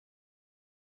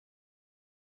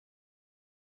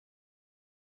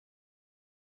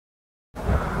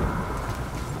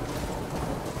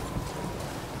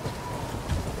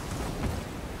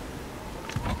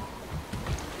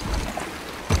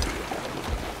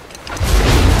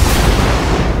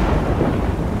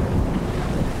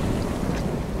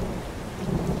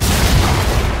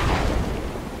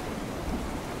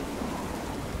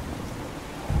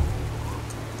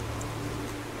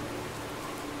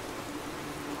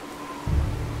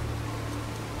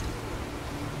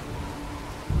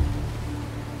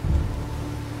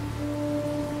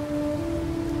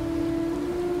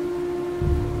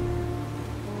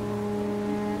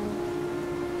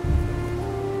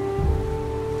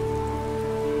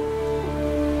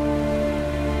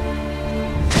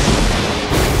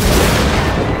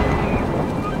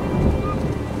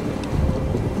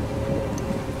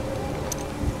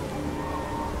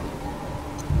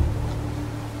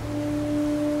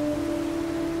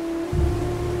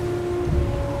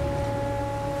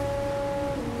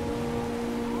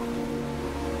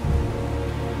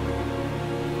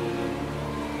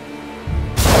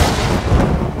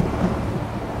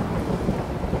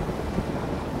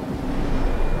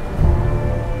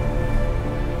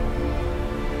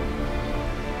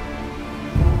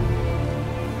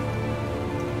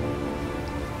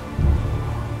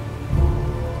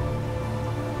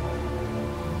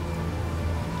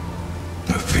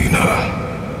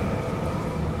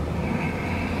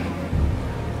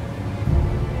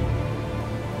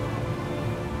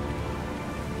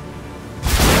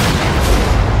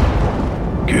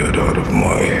Get out of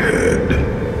my head.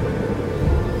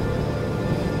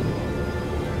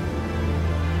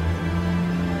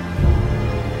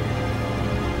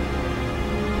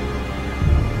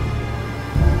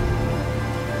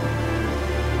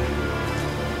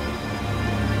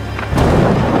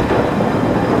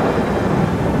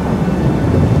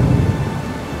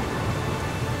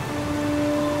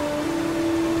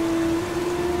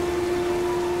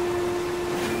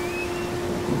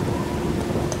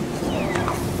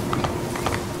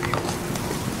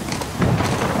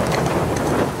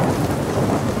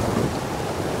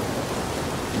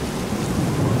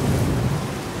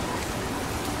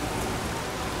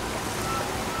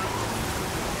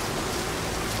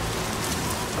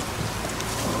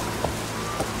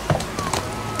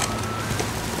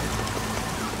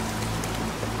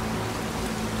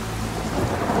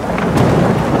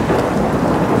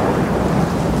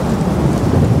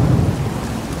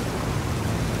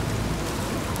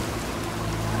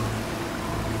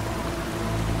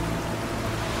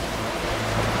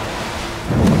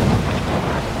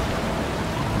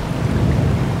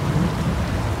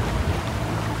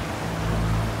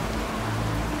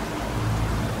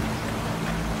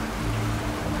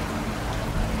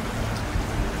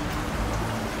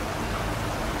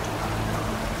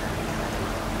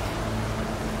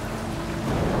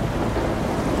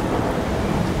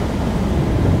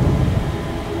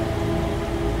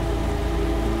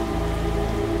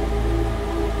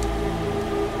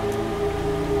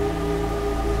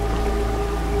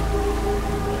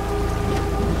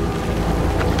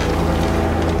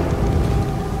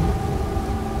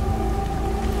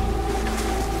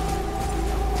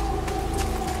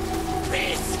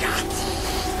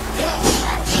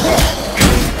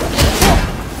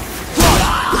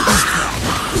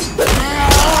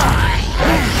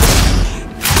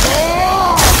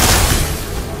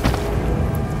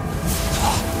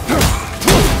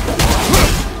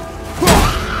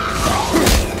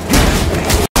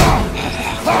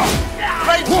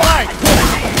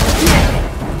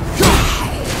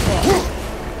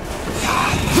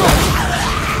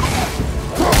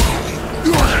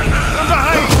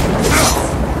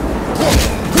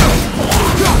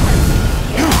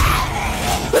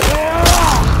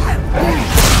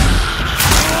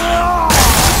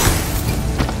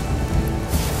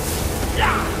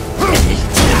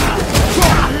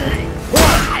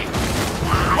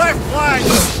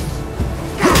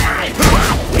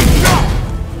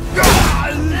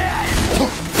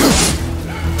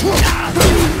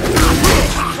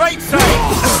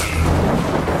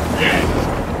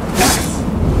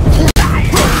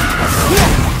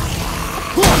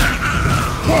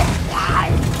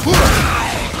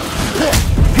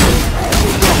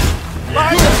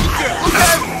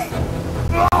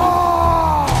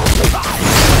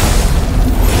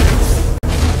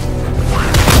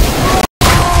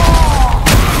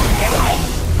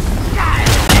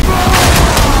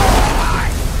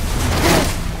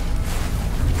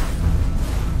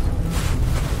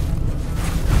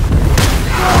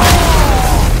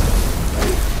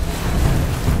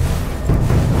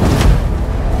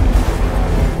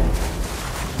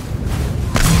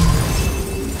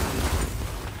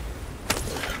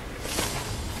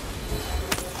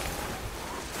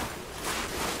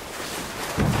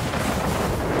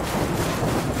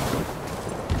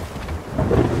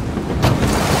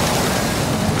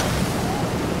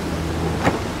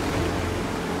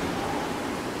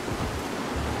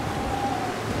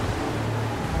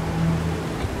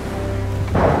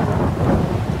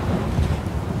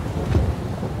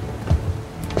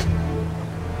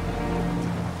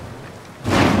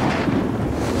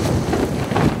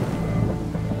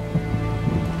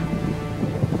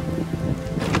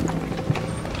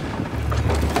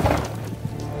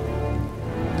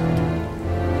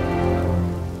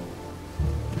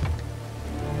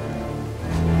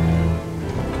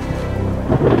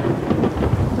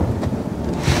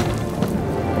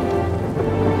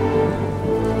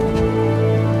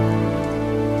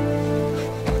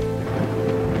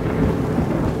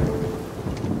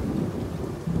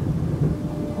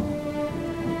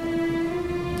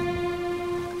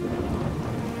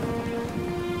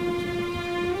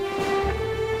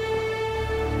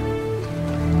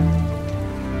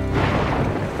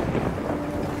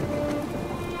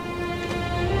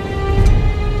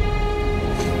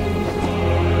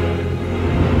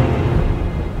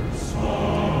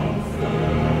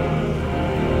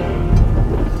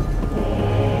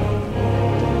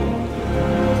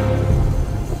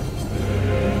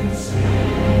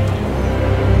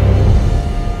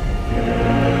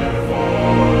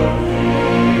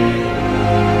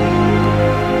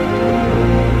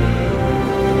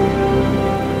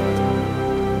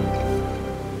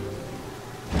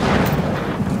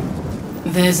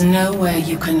 There's nowhere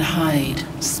you can hide,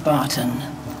 Spartan.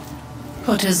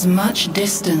 Put as much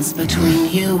distance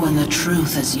between you and the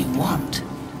truth as you want.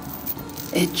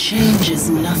 It changes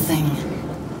nothing.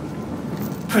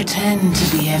 Pretend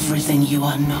to be everything you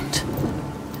are not.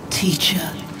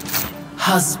 Teacher,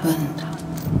 husband,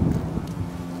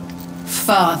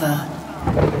 father.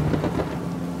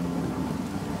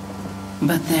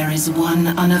 But there is one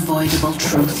unavoidable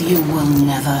truth you will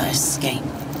never escape.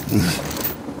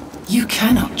 You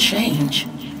cannot change.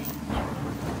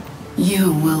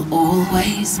 You will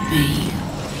always be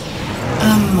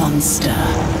a monster.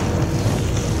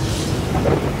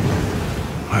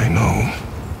 I know.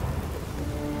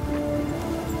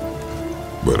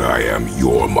 But I am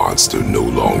your monster no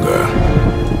longer.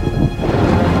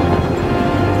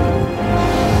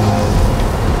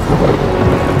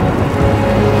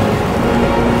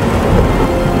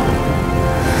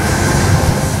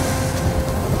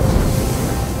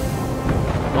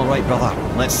 All right, brother.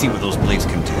 Let's see what those blades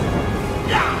can do.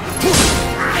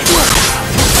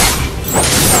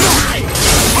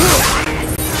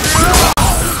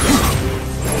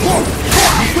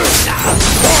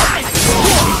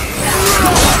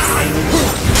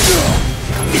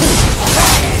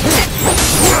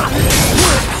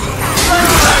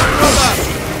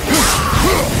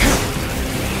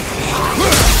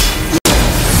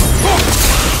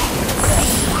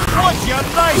 Watch your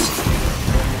knife!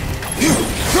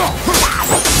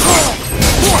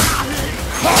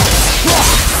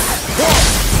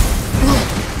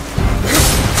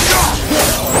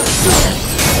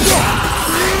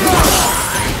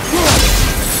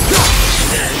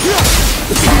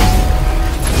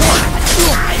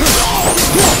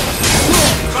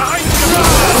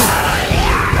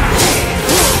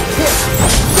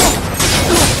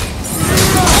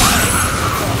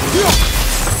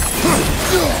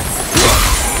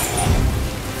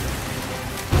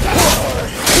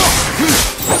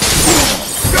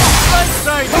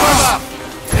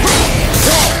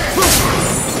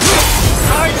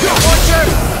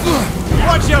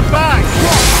 Watch your back!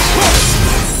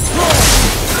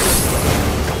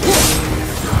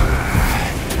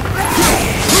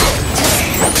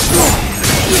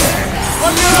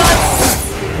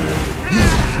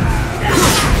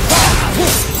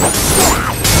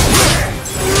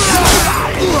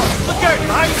 Look out,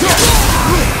 behind you!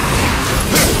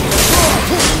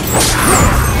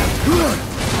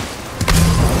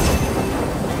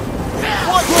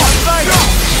 Watch your back!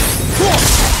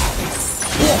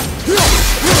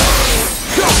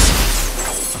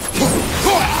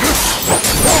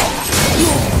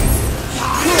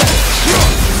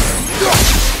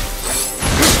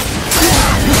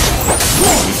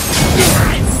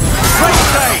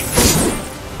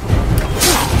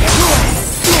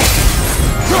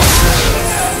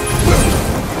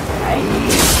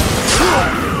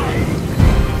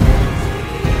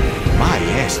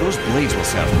 Those blades will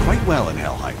serve quite well in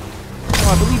Helheim.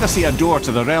 Oh, I believe I see a door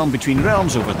to the realm between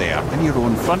realms over there, in your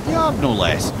own front yard, no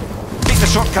less. Take the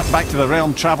shortcut back to the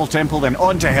realm travel temple, then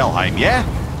on to Helheim, yeah?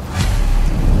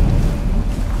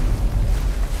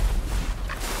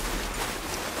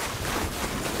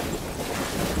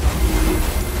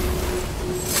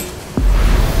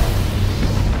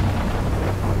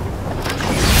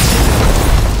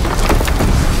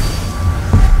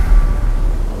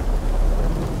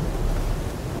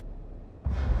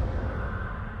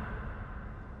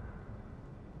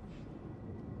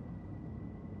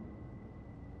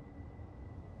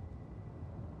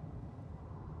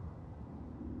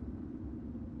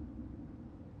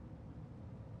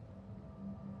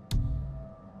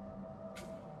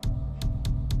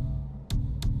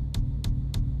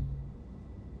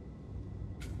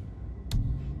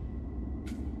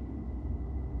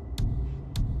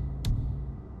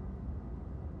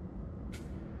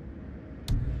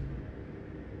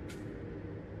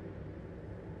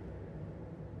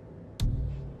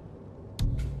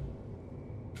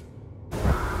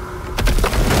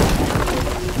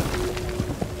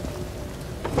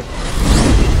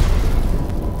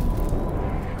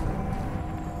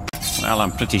 Well,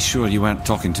 I'm pretty sure you weren't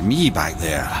talking to me back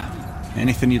there.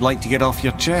 Anything you'd like to get off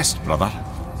your chest, brother?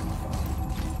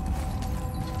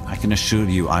 I can assure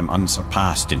you I'm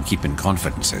unsurpassed in keeping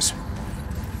confidences.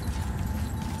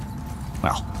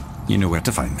 Well, you know where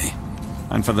to find me.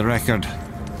 And for the record,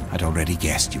 I'd already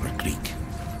guessed you were Greek.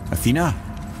 Athena?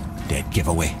 Dead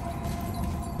giveaway.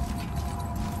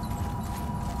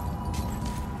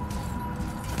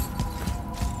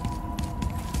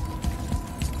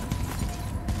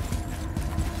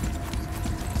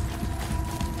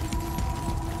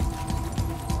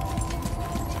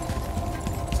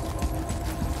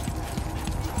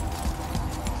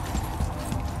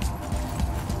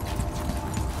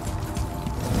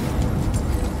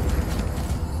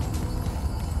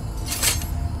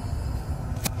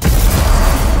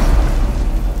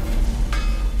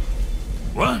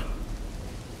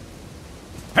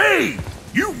 Hey!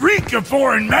 You reek of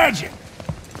foreign magic!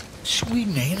 Sweet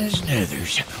Nana's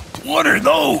nethers. What are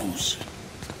those?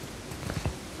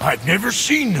 I've never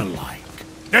seen the like.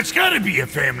 That's gotta be a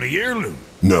family heirloom.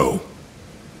 No.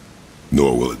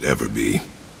 Nor will it ever be.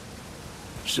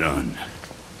 Son,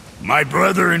 my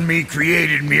brother and me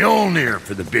created Mjolnir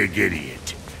for the big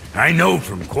idiot. I know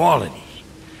from quality.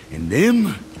 And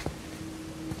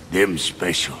them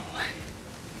special.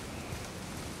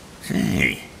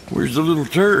 Hey, where's the little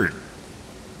turd?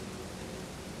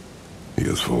 He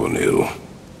has fallen ill.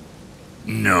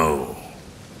 No.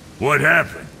 What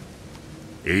happened?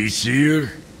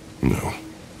 Aesir? No.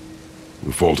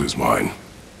 The fault is mine.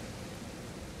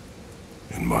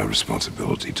 And my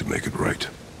responsibility to make it right.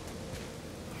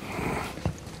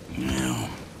 Well,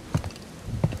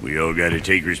 we all gotta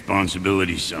take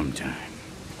responsibility sometime.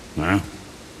 Huh?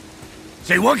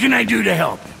 Say, what can I do to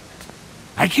help him?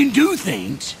 I can do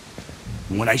things.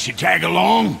 When I should tag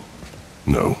along?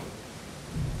 No.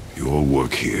 Your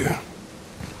work here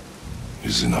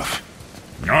is enough.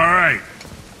 All right.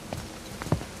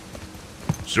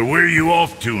 So where are you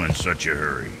off to in such a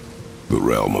hurry? The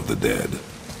realm of the dead.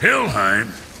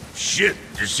 Helheim? Shit,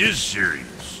 this is serious.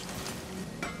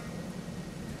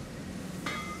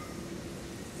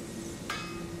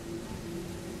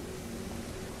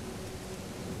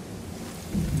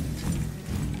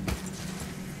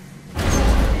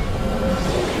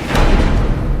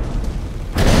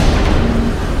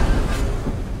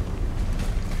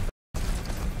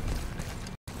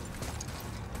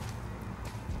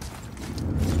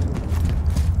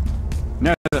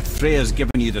 Now that Freya's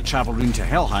given you the travel rune to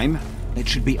Helheim, it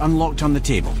should be unlocked on the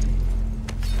table.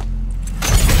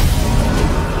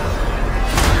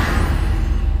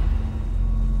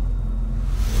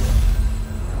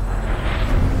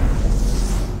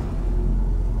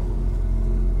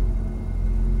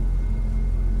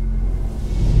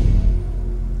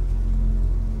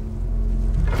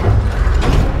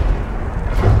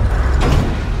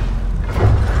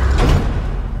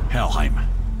 Helheim.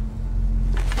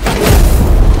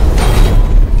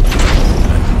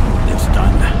 It's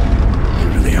done. You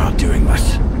really are doing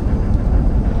this.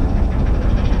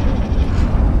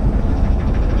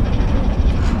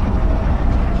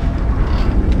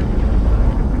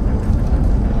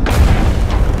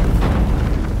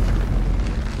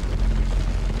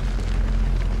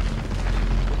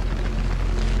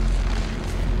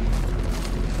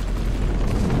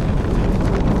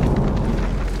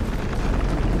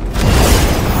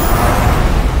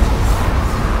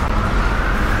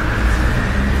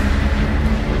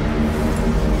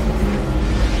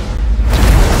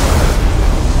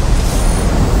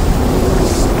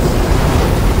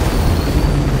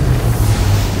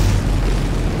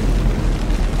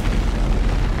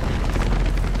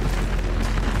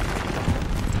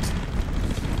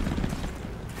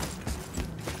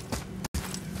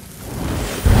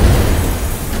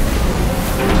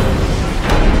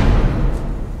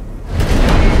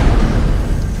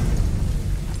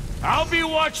 I'll be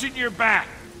watching your back.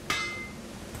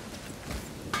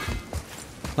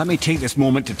 Let me take this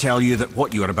moment to tell you that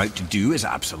what you are about to do is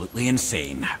absolutely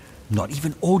insane. Not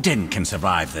even Odin can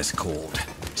survive this cold.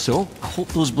 So, I hope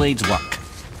those blades work.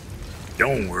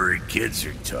 Don't worry, kids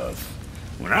are tough.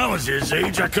 When I was his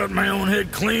age, I cut my own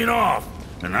head clean off.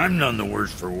 And I'm none the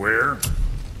worse for wear.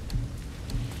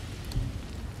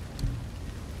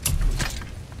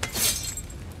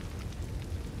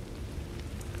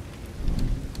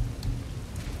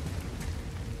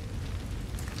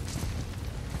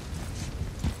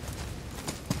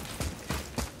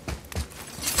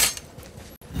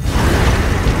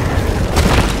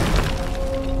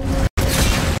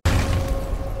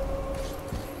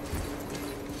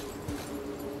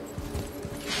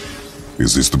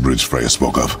 Is this the bridge Freya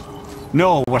spoke of?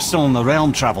 No, we're still on the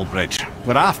realm travel bridge.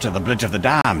 We're after the Bridge of the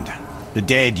Damned. The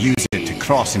dead use it to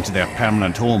cross into their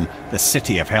permanent home, the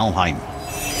city of Helheim.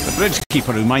 The bridge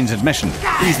keeper who minds admission,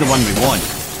 he's the one we want.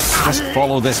 Just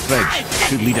follow this bridge. It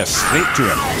should lead us straight to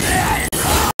him.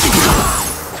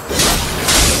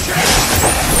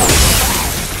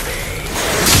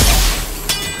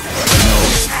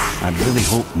 I really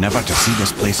hope never to see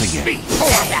this place again.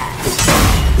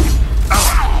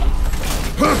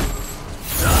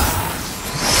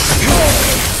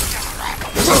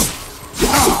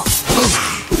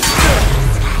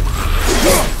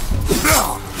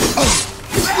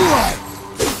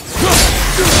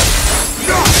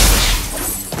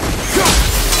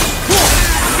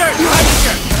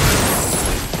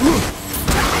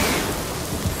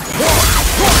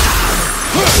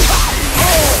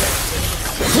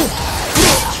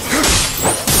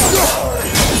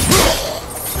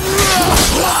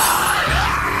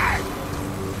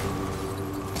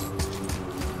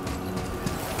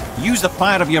 use the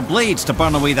fire of your blades to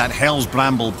burn away that hell's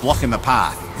bramble blocking the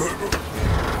path.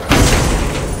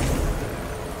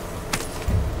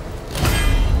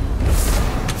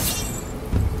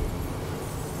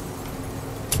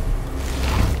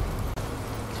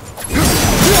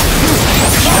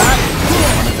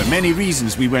 One of the many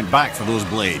reasons we went back for those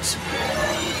blades.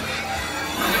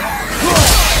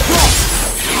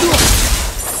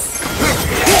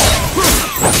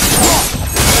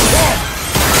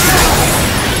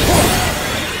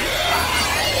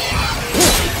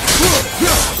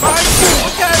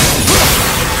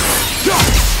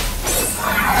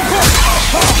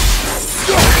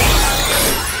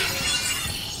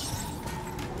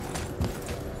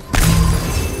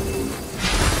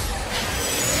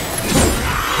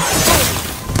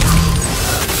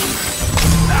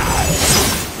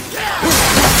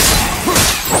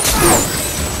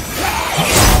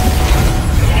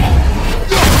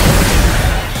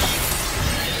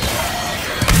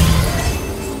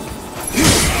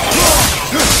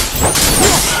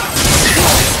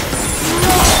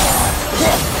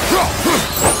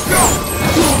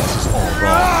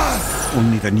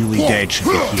 Only the newly dead should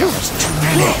be here. There's too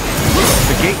many.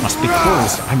 The gate must be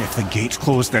closed, and if the gate's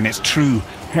closed, then it's true.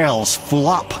 Hell's full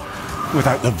up.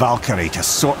 Without the Valkyrie to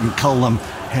sort and cull them,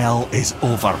 hell is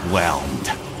overwhelmed.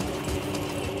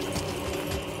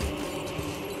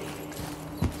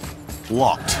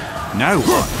 Locked. Now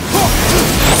what?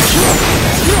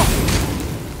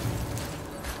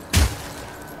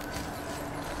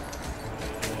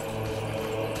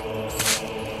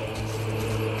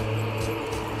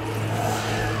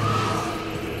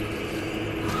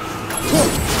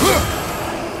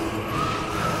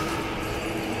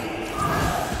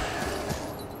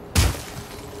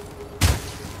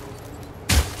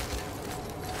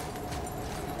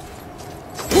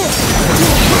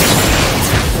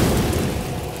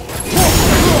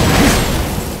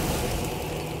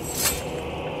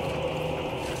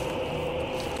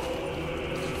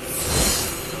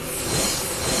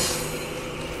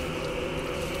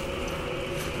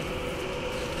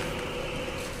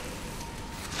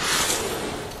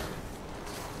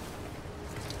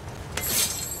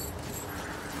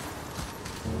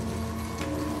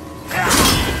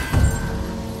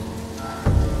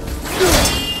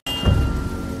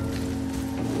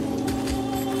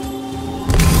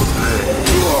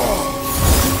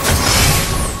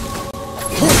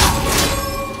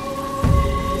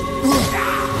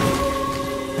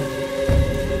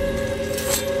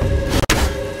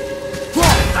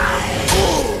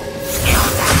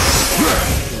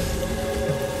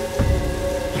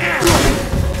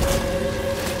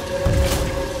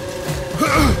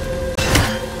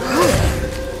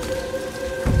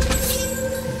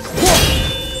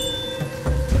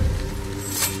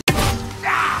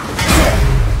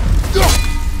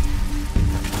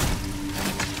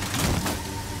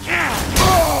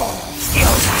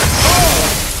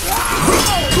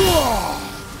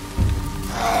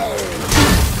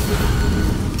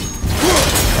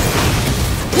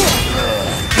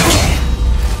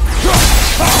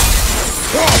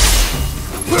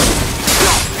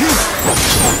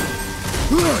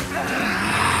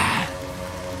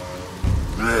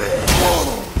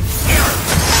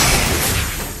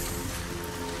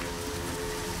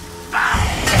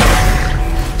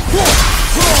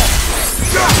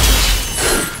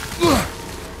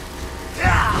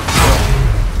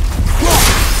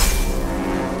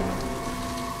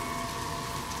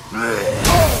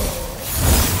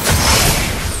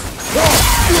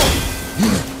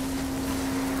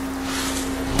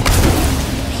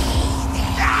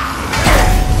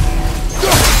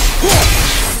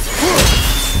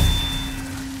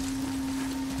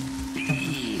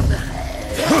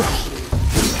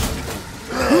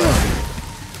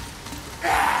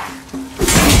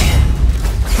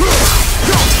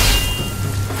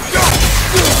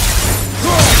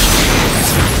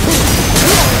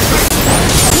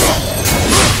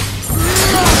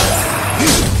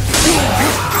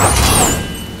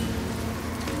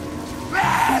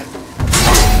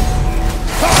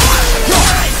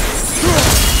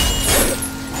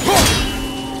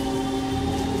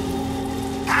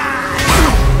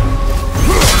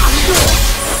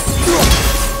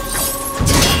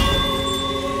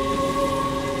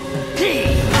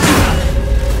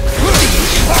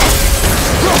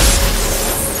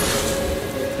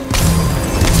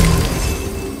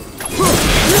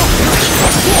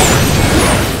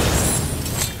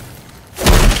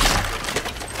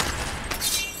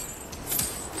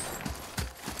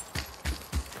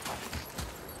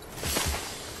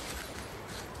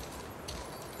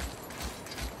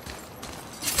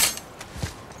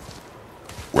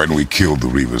 When we killed the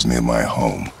Reavers near my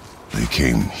home, they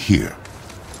came here.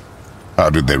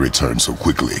 How did they return so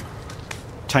quickly?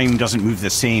 Time doesn't move the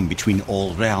same between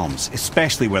all realms,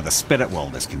 especially where the spirit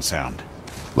world is concerned.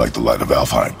 Like the light of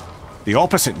Alfheim. The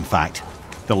opposite, in fact.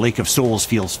 The Lake of Souls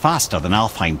feels faster than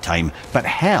Alfheim time, but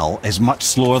Hell is much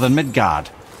slower than Midgard.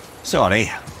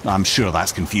 Sorry, I'm sure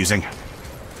that's confusing.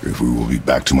 If we will be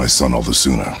back to my son all the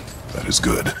sooner, that is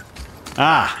good.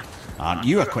 Ah, aren't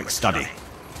you a quick study?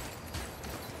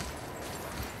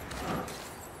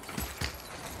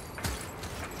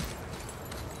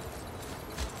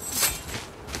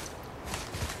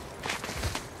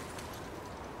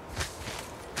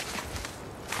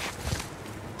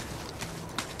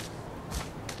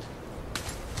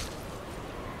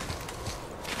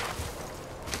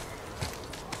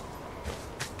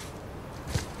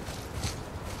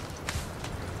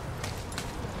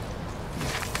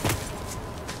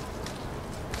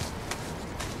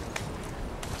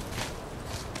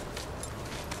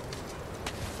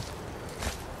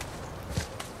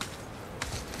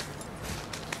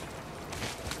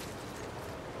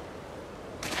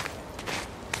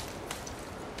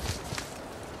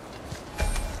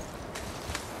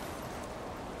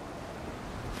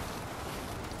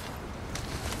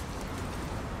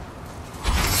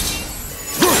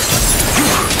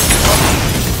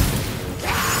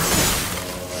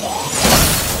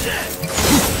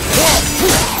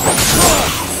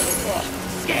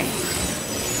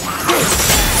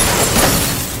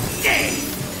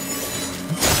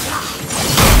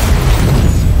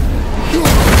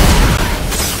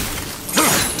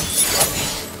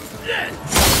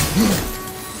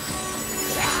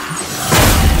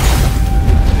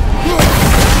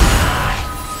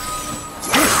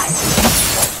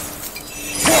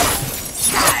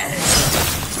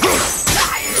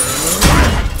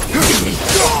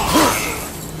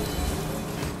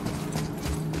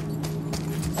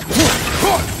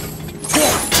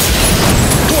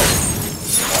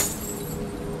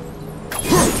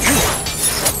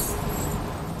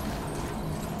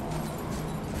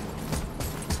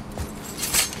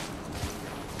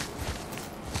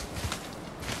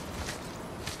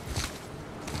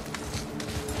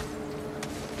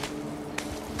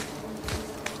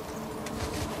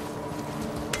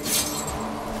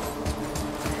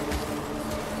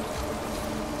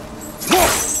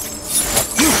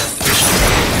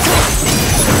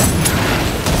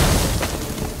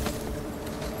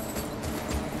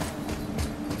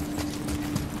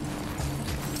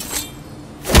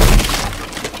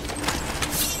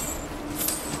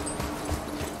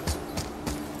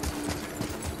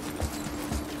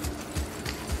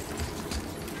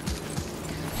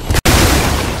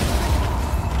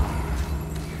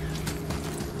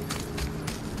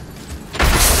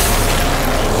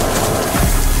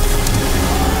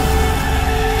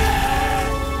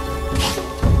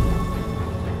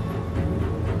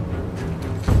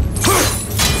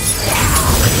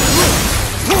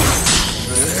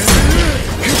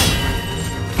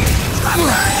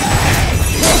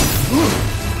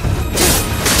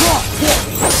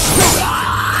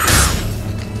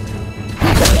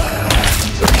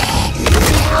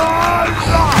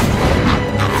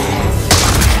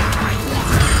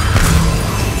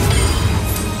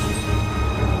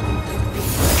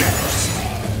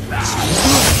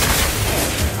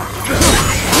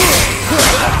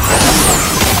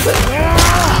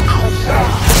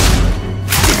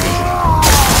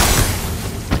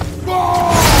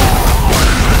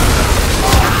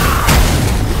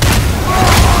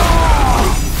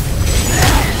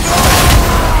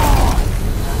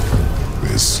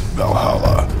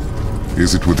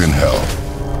 Is it within Hell?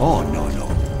 Oh, no.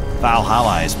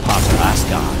 Valhalla is part of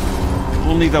Asgard.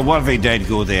 Only the worthy dead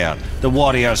go there, the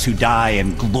warriors who die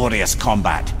in glorious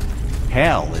combat.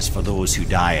 Hell is for those who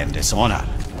die in dishonor.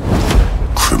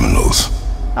 Criminals.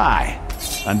 Aye,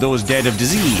 and those dead of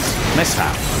disease,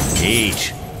 mishap,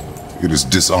 age. It is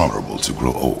dishonorable to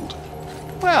grow old.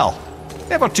 Well,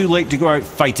 never too late to go out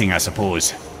fighting, I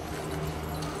suppose.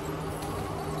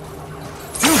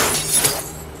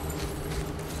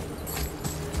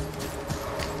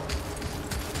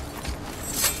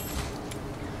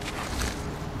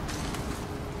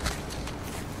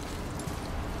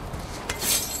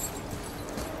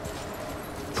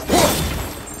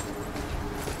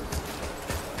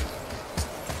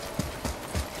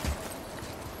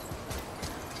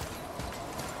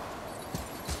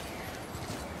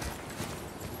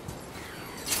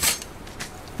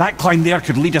 That climb there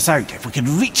could lead us out, if we could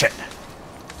reach it.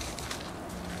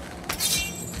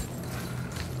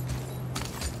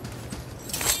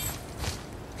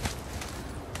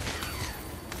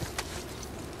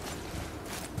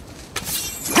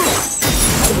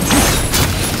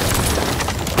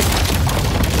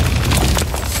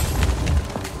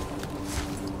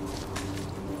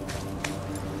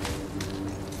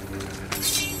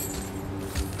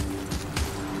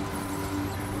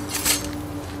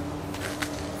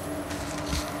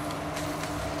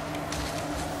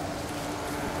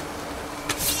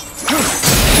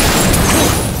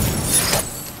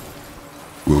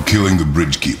 killing the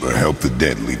Bridgekeeper help the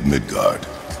dead leave Midgard?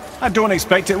 I don't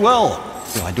expect it will,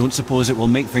 though I don't suppose it will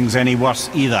make things any worse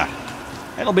either.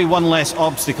 It'll be one less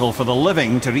obstacle for the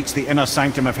living to reach the inner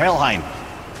sanctum of Helheim.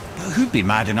 But who'd be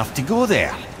mad enough to go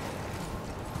there?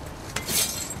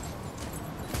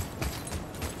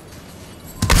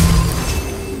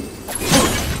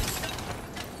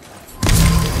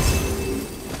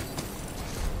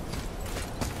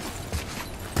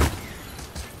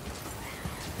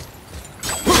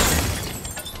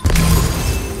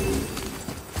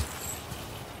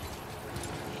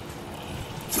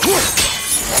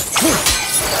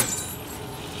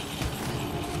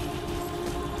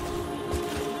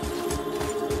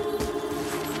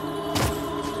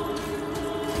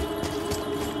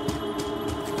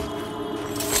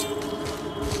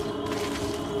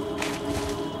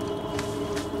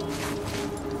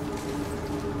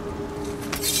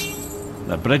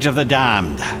 The Bridge of the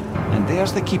Damned. And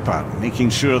there's the Keeper,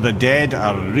 making sure the dead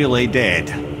are really dead.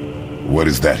 What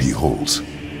is that he holds?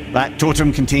 That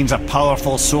totem contains a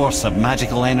powerful source of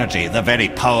magical energy, the very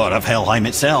power of Helheim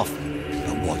itself.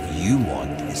 But what you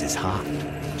want is his heart.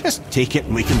 Just take it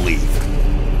and we can leave.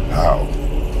 How?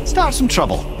 Start some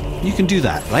trouble. You can do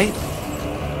that, right?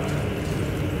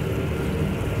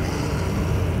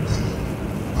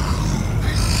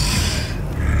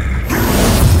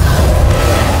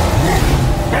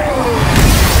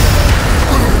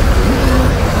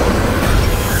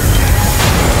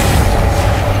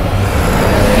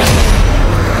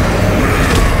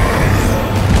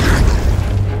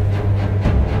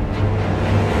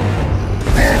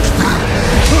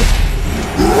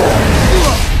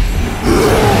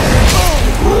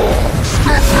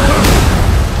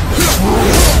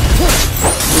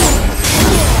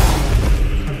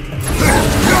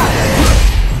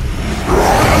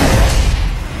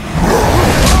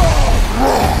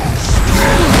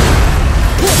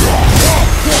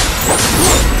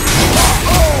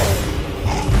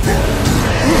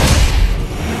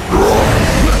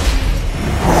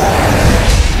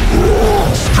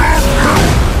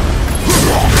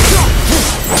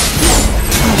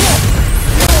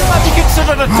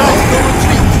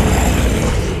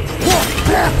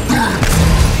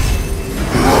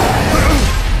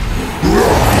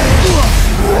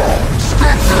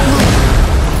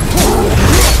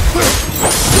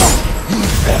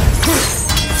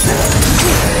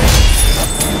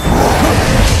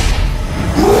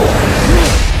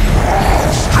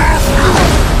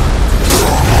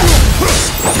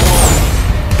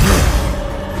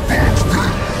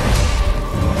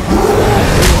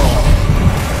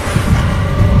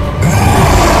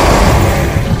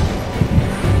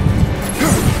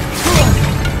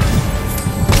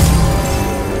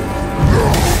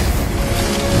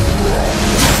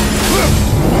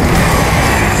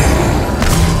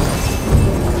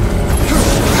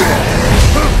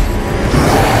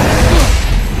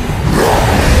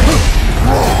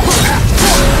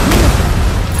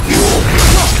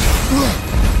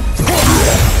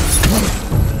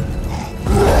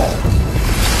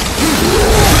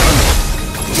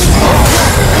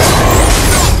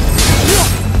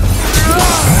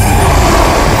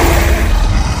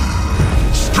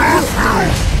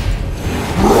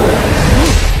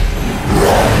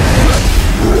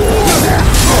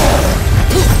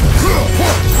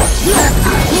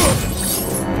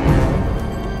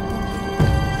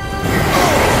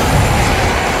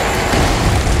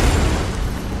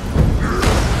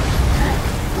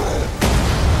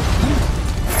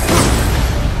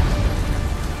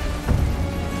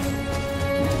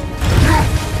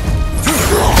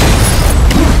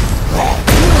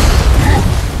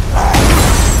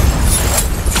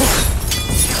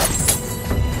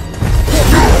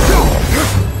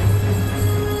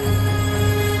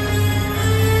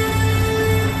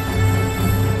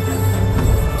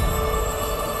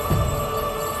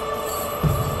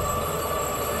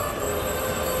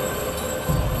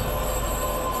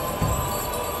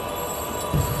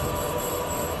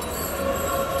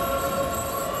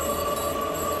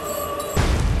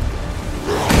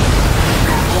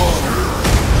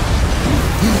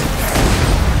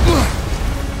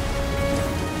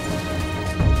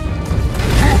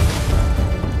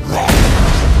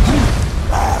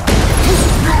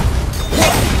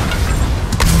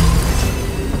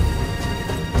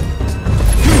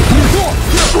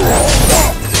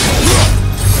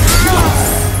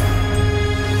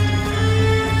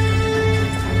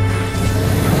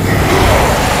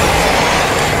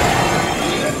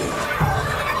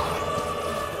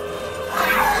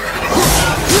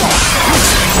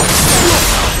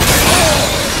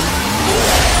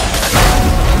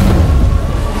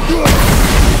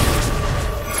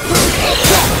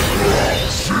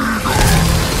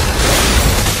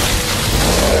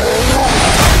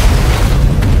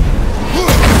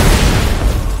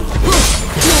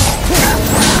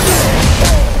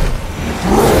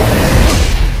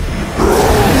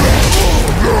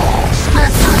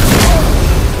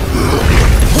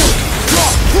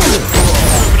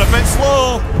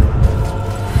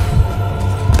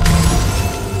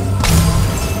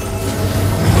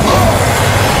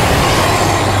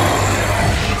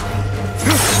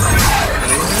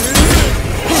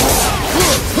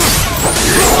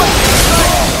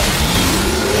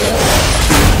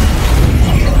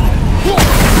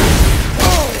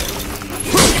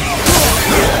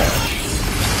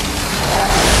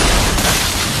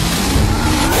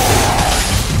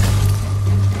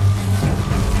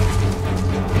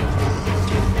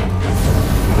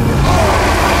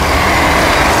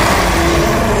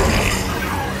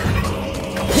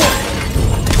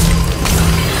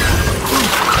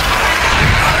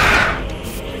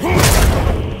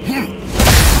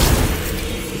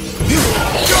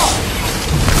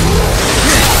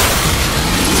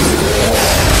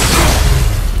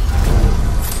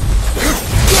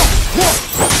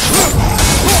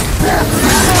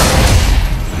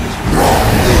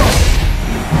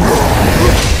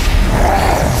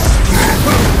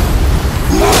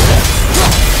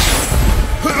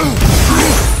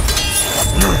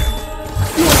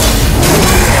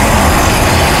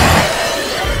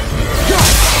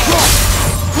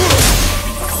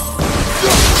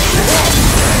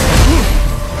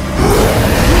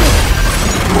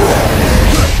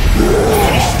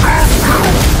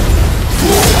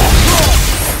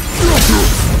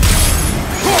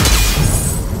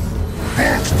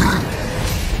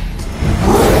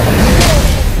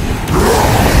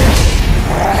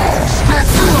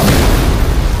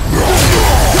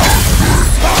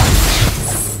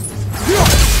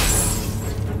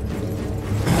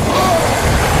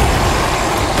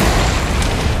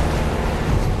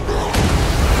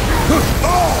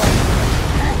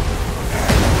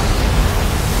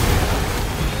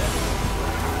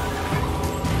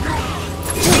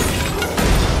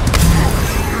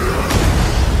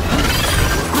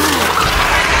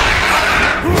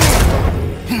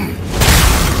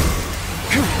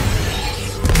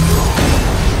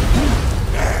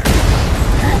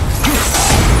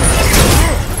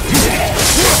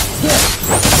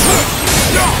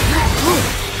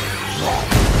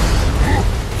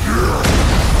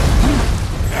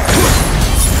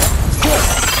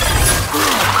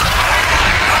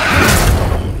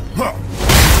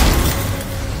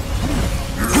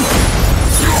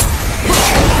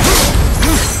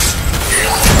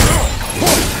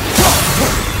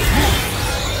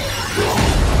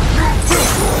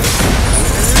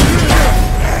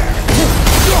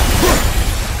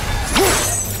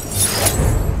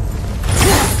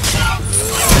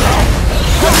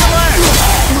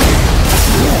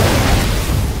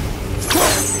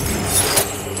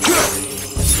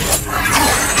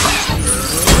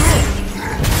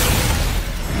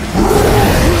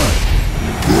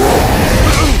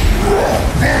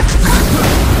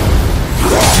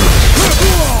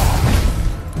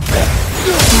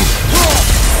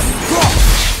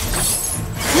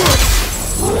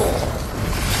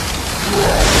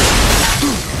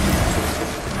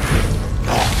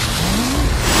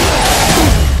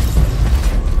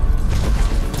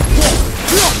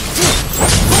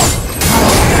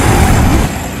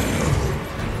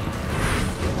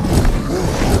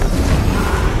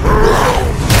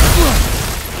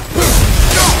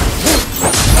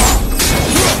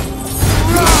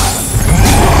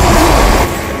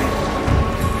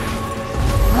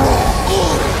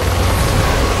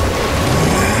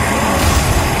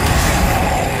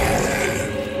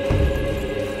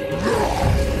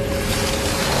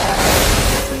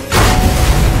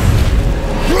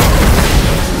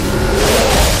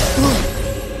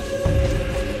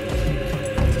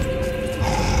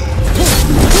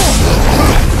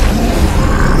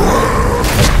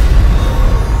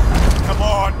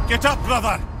 Get up,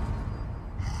 brother!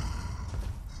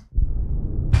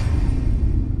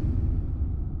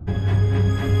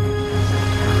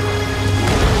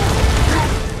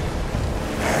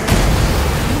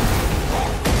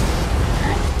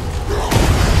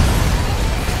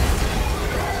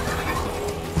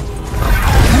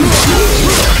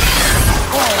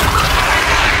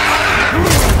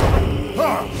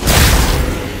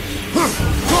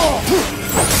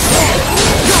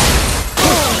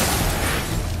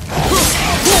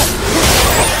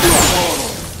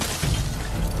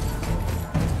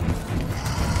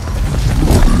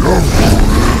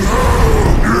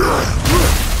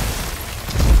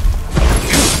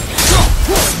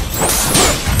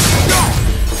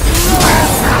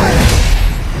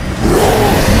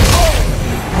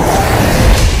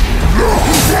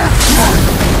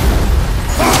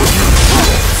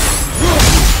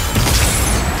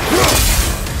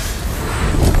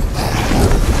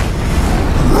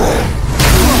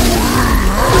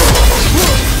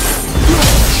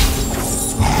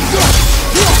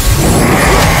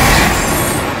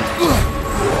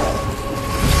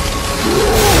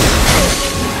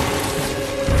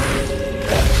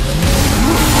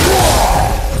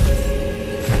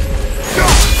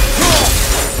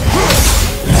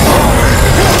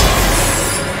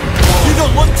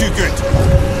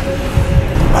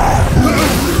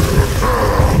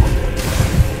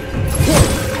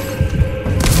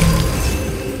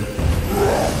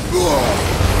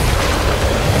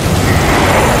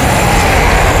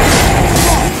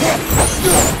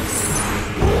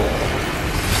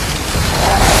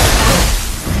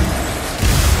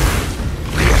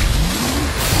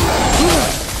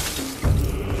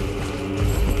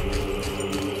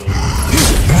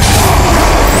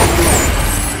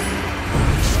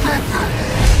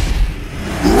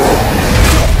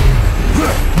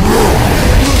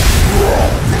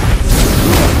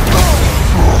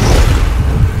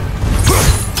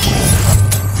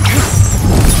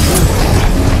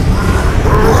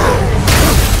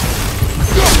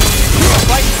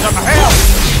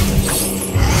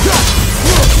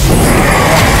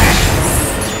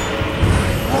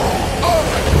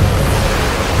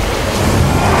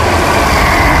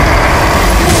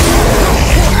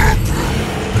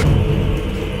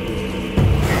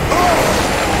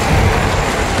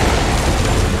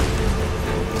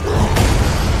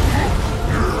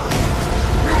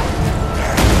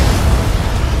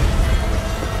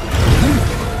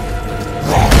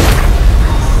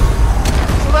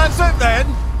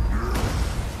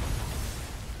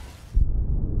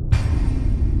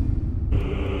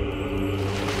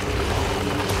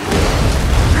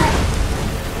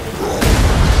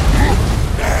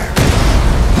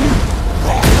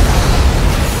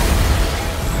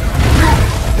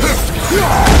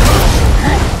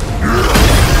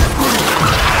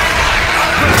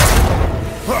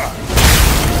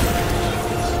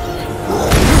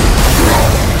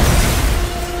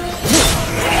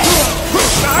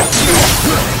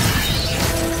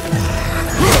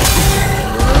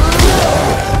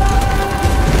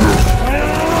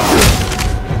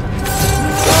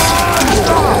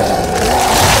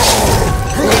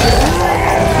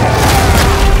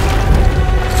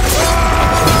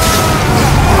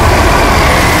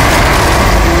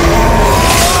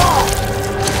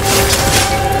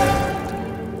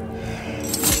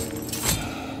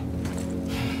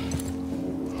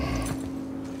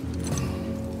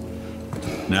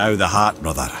 Now the heart,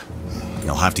 brother.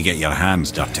 You'll have to get your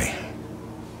hands dirty.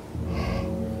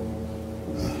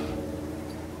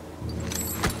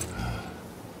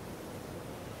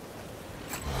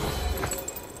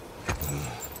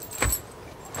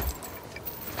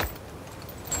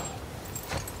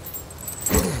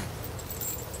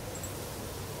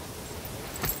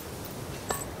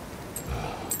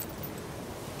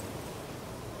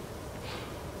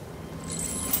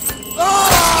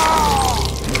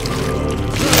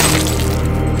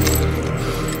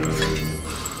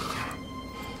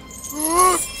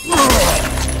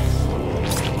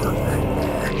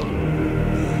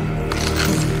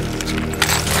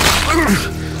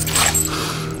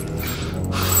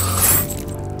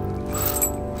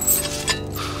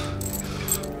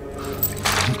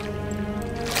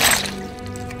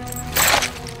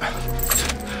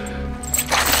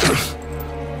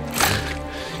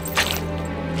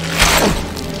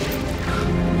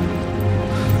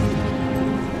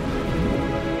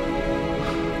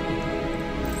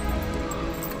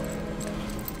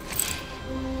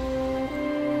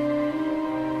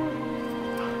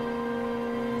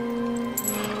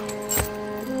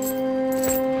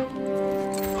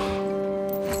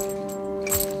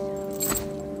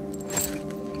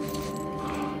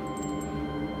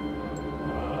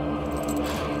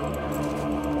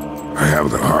 I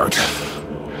have the heart.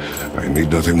 I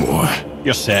need nothing more.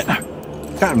 You're set.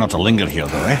 Better not to linger here,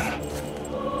 though, eh?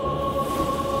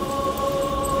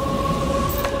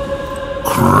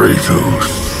 Kratos.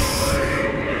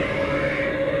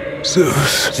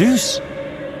 Zeus. Zeus?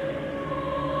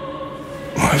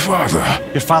 My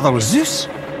father. Your father was Zeus?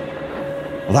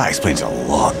 Well, that explains a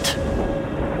lot.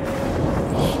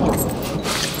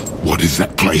 What is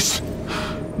that place?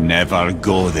 Never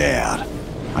go there.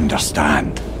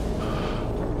 Understand?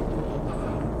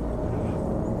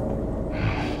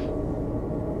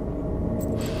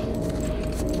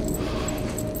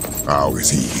 How is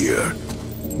he here?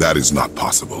 That is not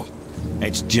possible.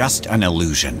 It's just an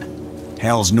illusion.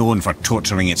 Hell's known for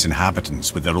torturing its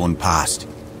inhabitants with their own past.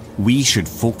 We should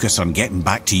focus on getting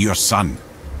back to your son.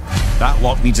 That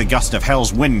lock needs a gust of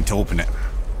Hell's wind to open it.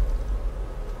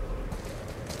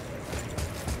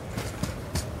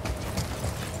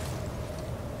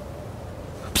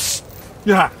 Psst.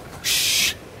 Yeah.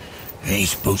 Shh. I ain't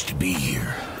supposed to be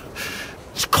here.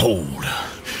 It's cold.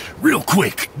 Real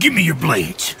quick, give me your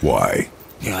blades. Why?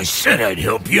 Yeah, I said I'd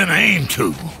help you, and I aim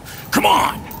to. Come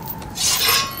on!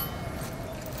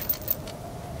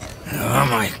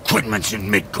 My equipment's in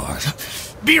Midgard.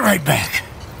 Be right back.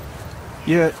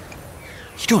 You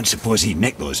don't suppose he'd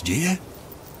nick those, do you?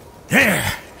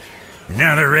 There.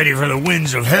 Now they're ready for the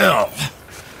winds of hell.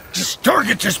 Just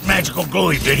target this magical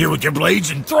glowy bit here with your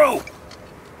blades and throw.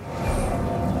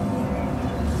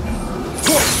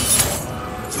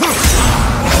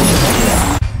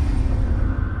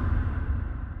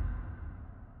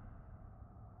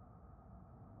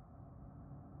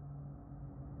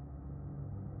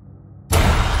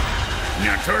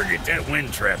 Now target that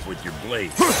wind trap with your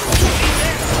blade. Yeah,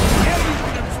 you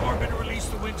can absorb and release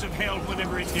the winds of hell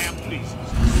whenever it damn pleases. So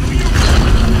you're...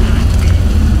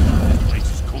 This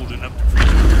place is cold enough to freeze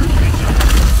your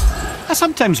vision. I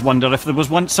sometimes wonder if there was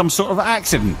once some sort of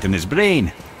accident in his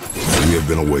brain. We have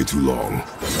been away too long.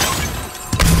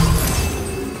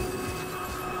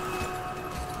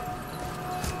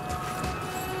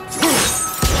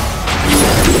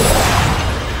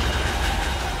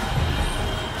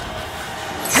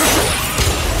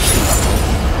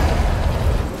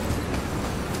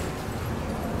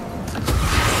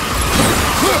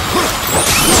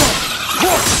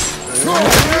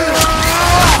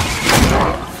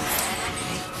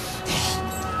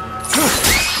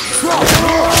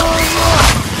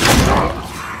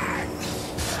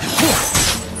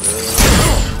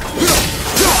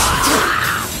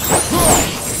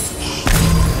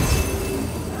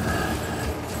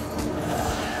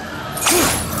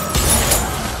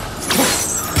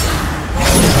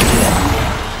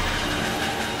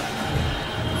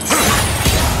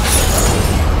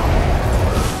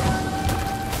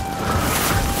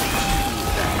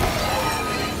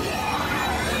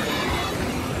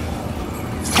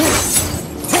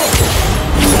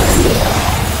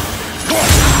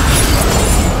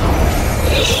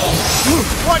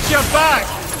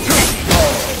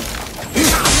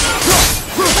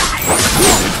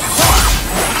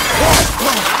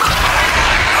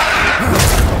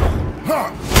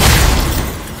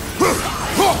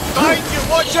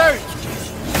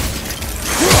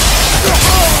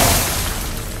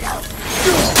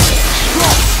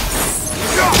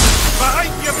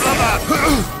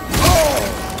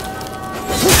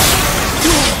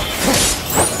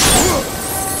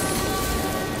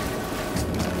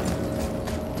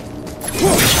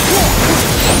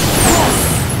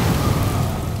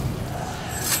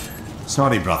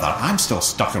 Sorry, brother, I'm still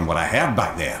stuck on what I heard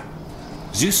back there.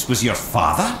 Zeus was your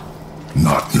father?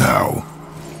 Not now.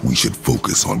 We should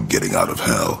focus on getting out of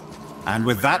hell. And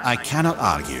with that, I cannot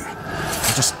argue.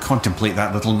 I'll just contemplate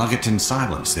that little nugget in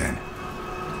silence, then.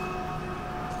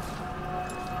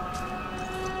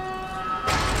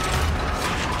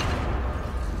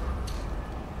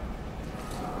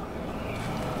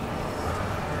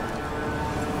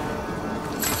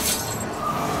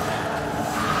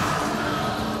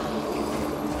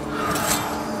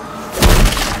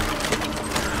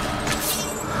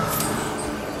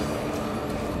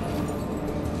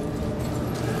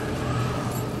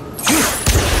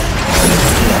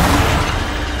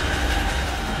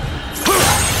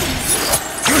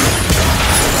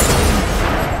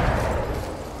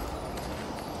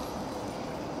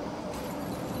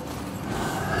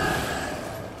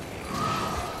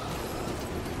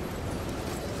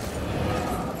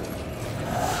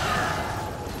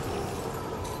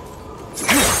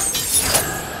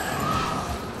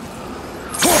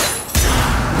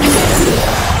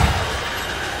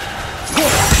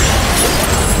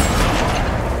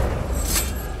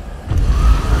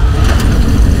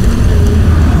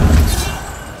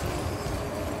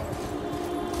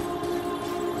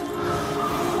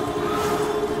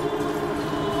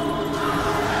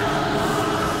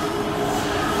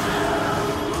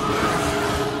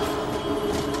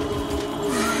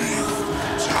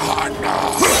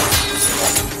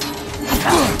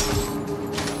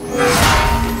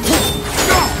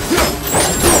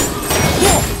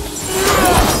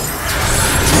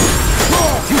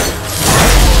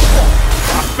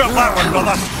 That one,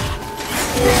 brother.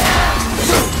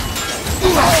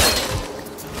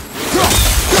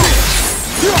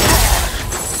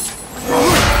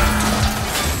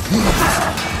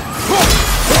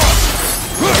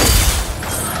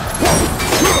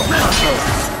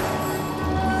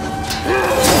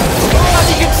 How do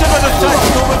you consider the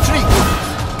tactical retreat?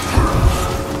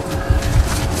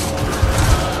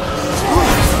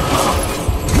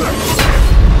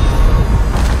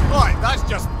 Right, that's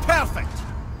just perfect.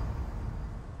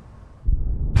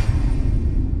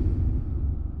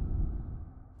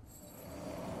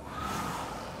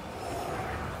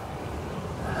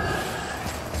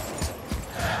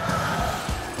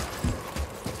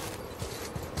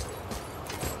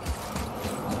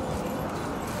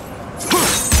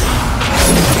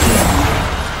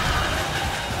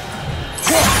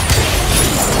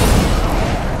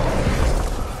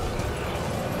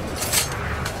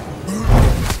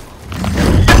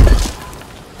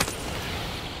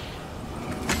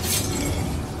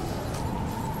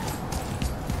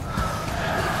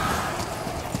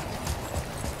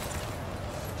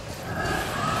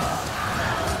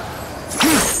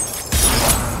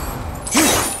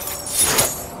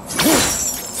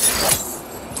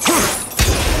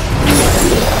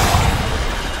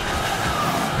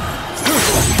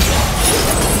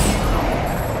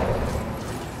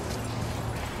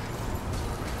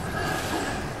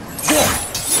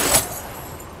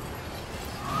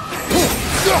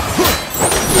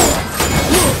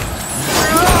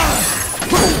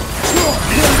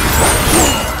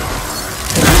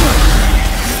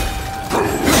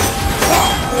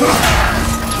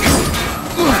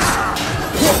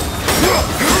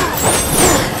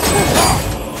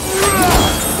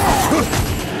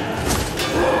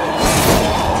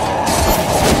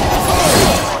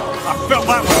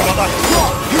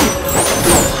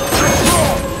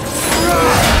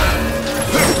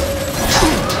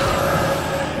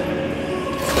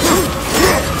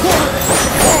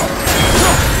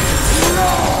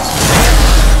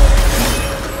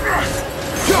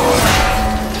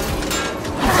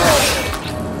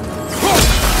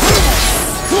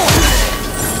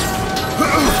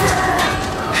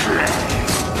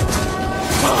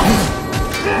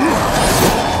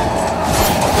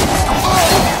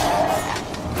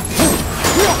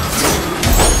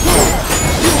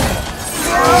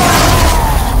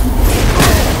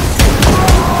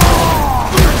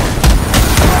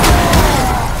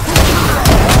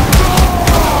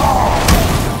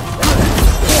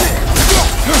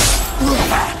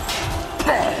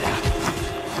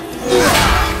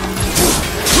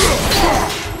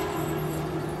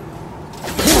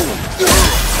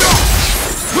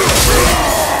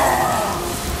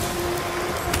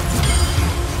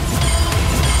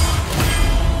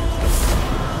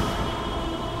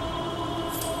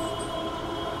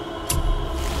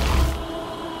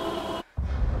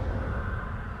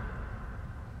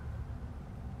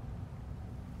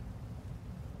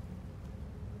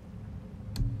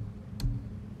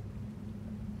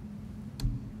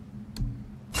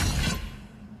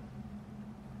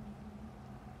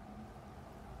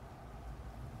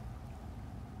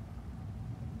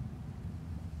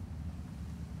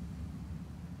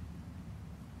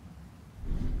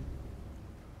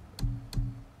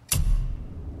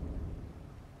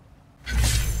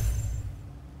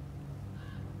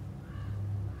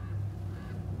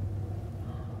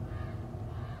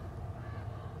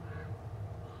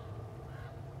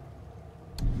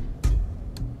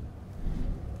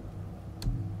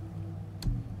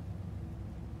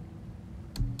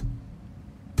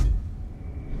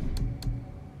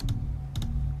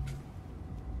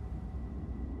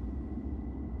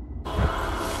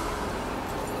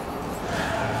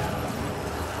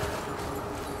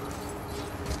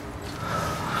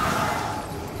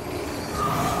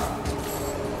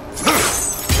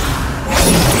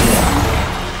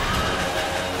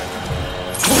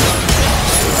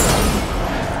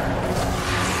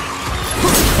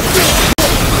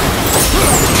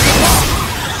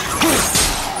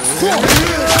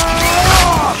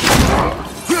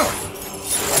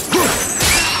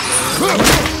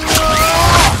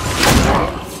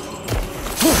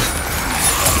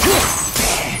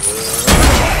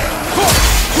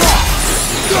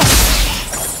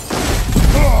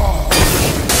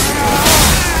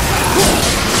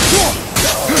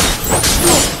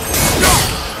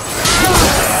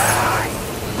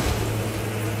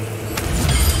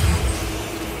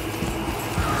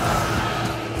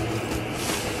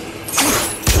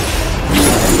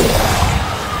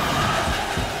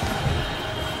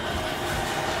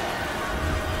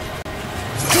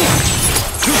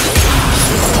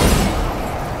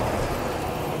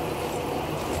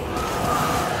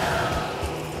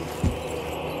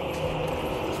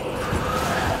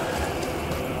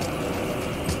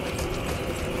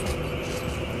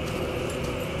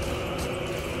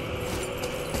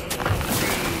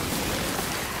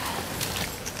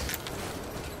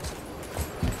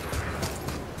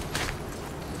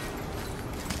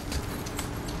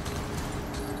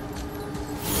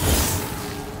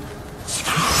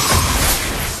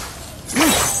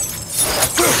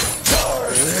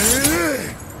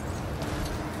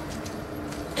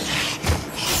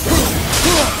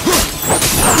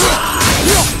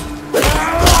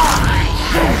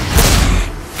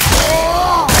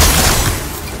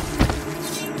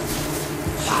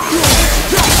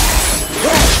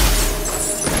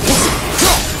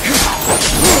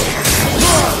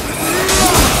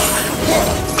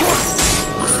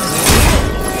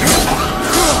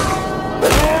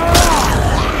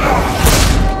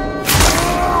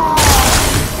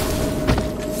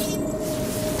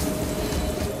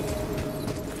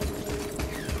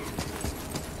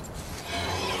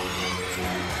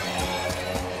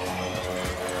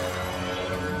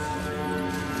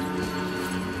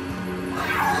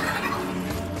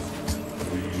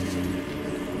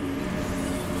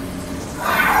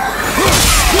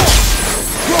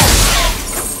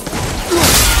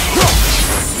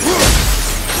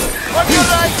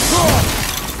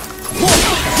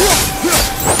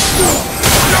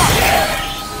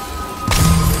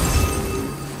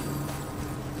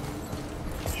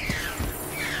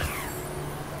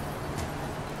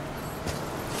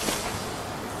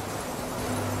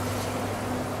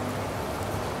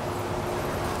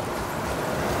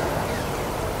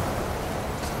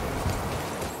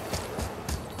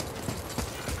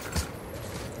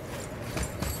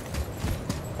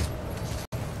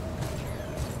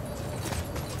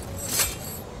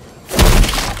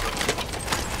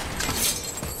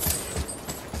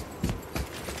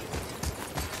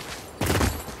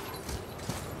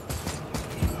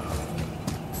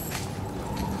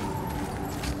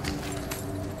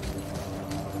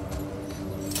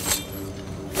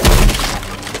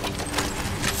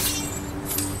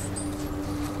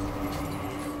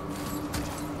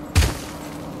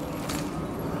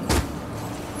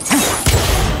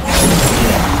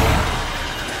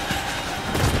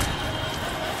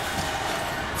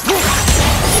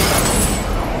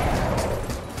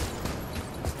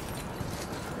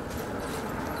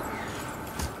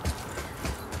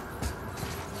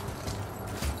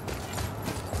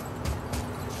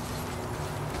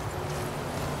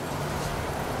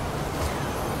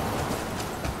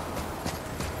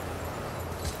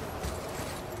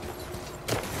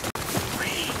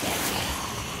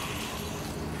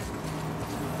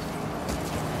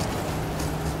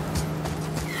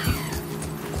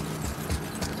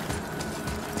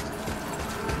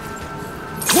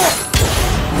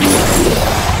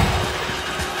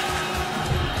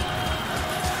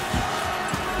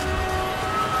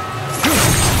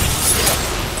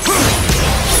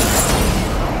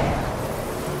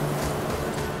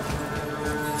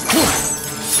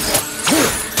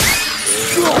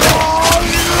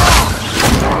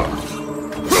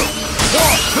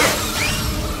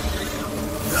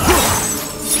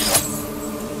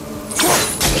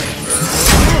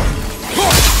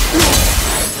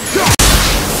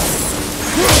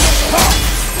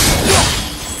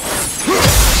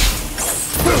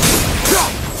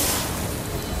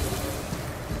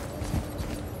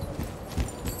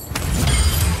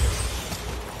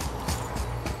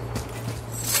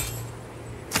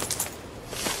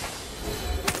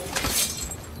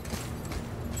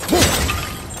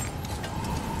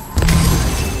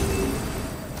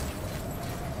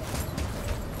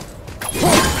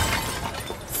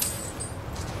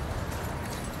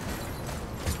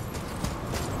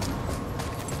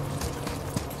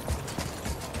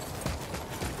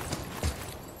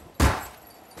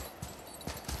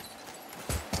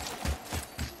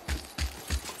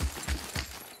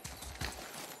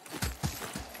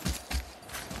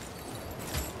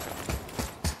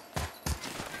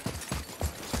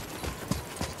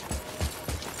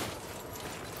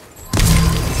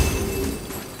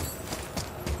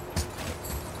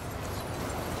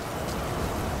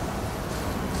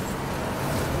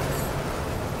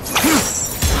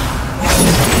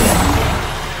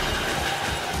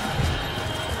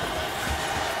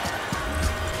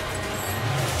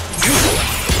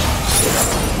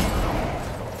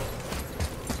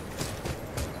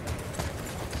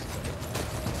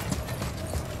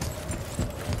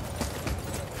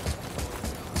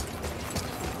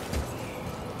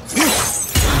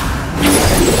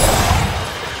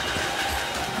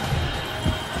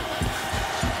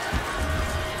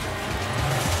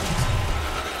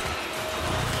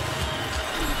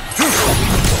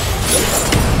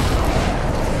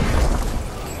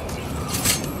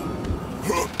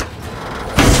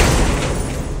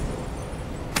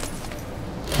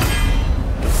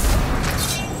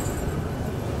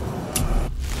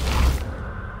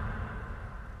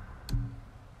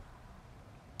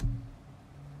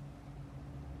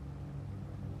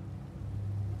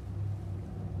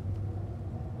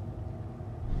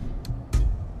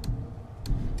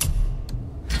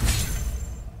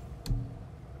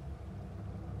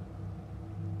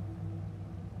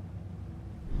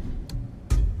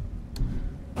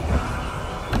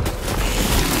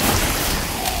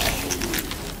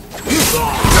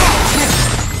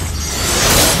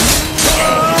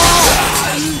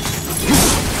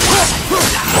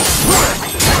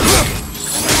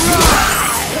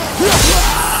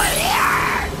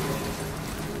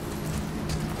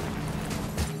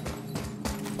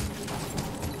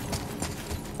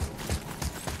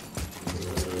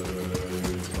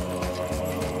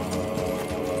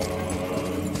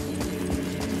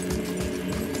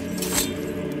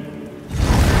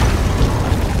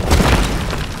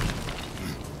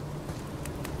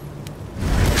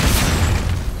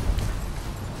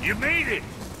 you made it!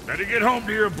 Better get home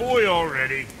to your boy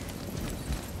already.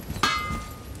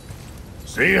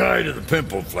 Say hi to the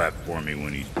pimple flap for me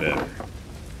when he's better.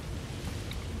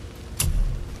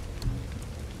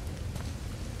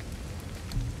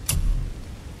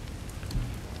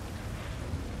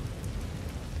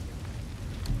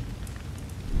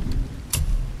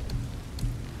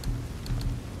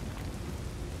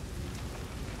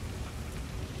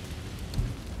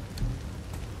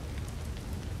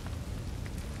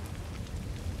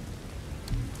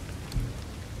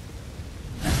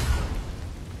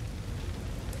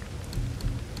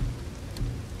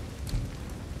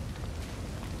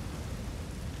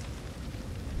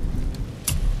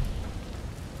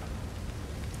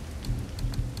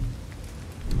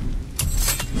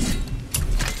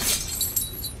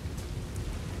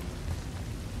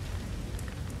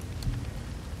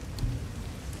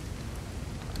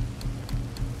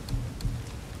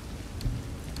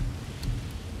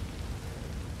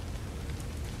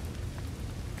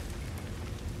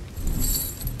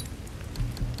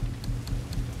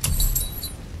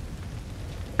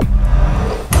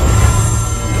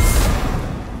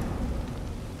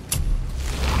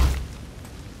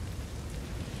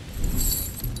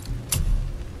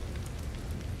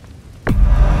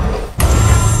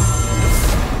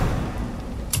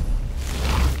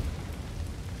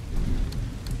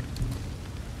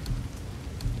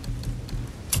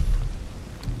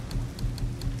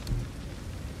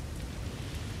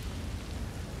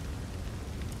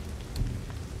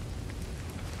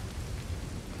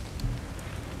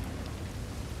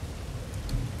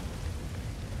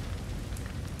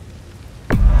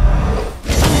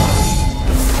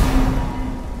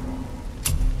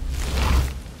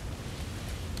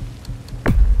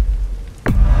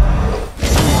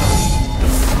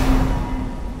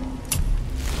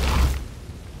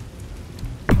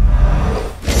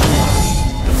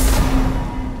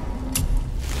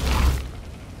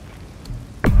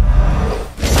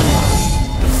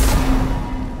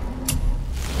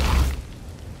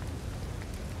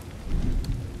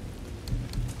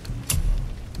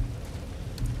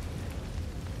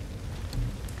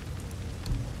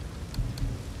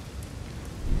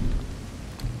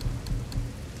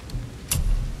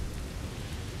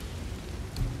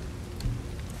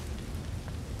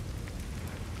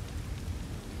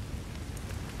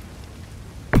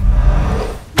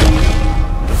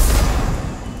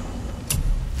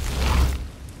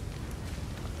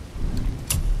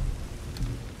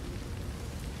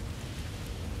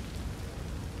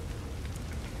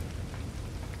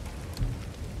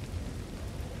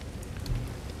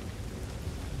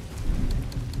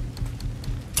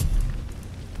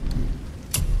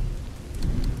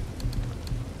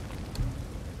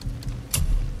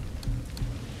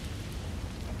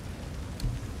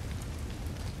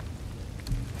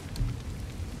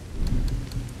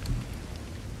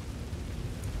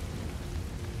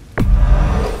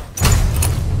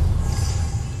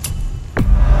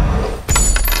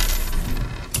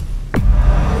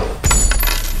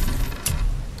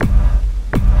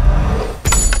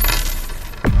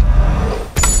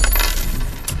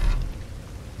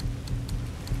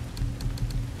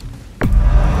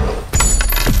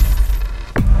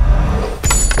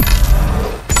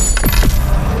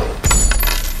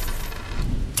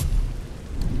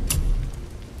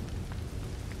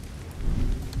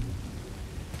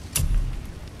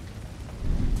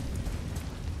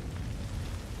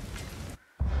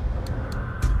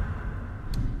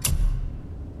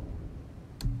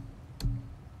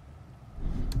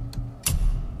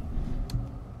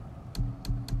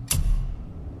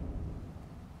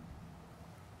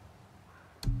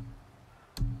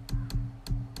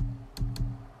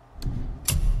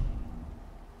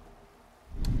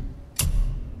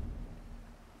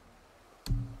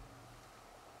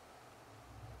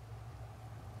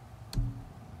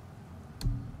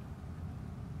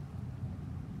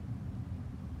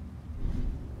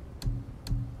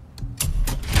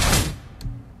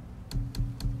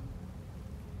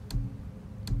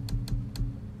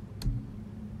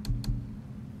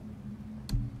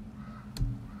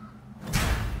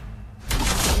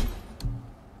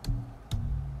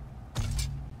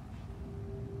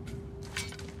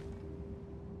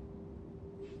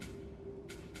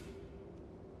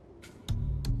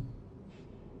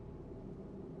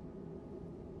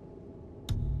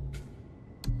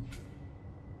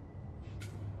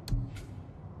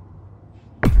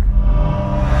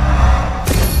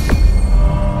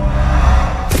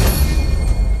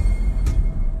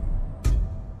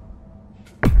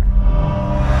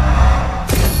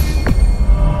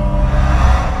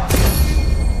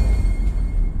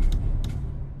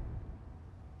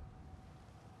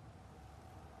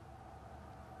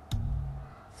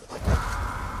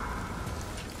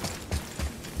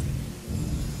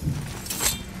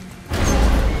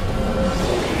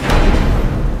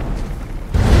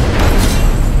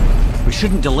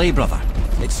 shouldn't delay, brother.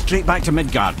 It's straight back to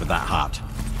Midgard with that heart.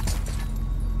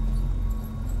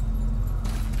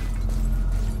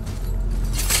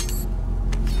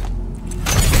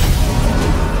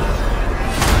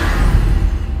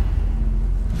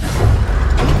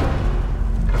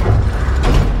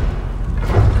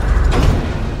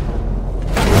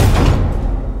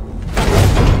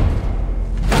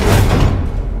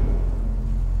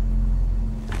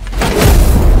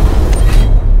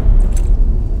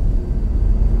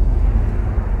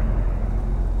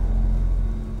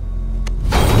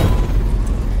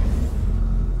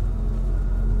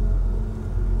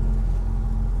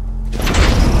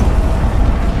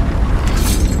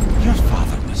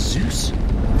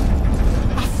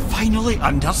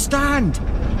 Understand?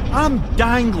 I'm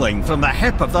dangling from the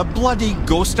hip of the bloody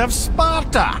ghost of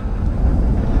Sparta!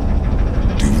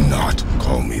 Do not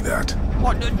call me that.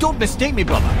 What? Don't mistake me,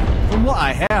 brother. From what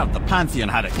I heard, the Pantheon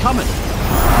had it coming.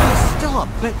 But it's still a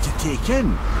bit to take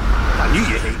in. I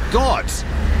knew you hate gods,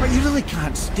 but you really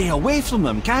can't stay away from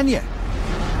them, can you?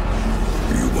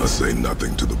 You must say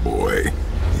nothing to the boy.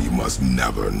 He must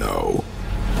never know.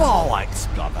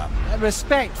 Bollocks, brother.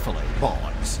 Respectfully,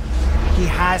 bollocks. He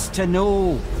has to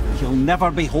know. He'll never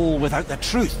be whole without the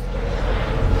truth.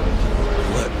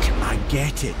 Look, I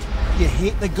get it. You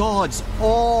hate the gods.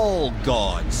 All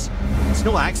gods. It's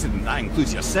no accident that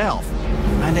includes yourself.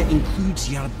 And it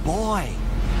includes your boy.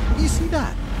 You see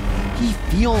that? He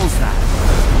feels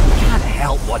that. He can't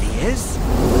help what he is.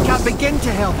 He can't begin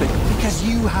to help it because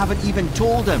you haven't even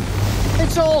told him.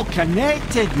 It's all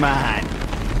connected, man.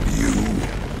 You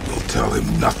will tell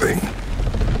him nothing.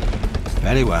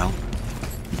 Very well.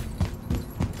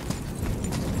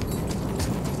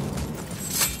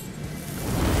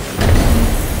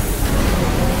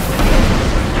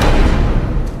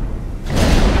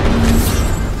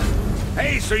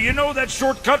 So you know that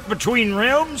shortcut between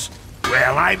realms?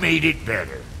 Well, I made it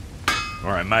better. Or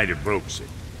I might have broke it.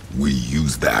 We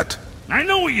use that. I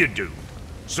know you do.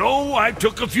 So I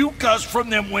took a few cuss from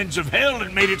them winds of hell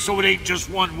and made it so it ain't just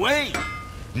one way.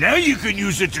 Now you can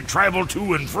use it to travel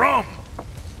to and from.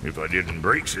 If I didn't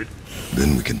break it.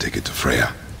 Then we can take it to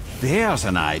Freya. There's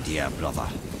an idea, brother.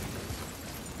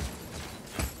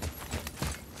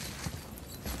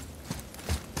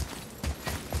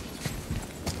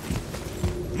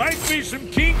 Might be some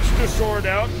kinks to sort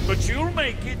out, but you'll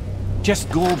make it. Just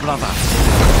go, brother.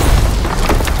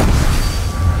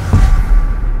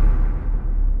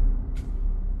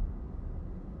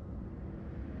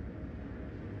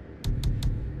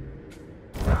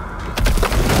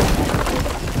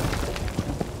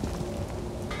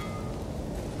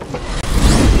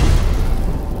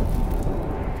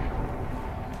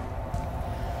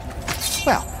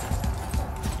 Well,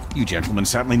 you gentlemen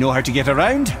certainly know how to get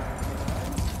around.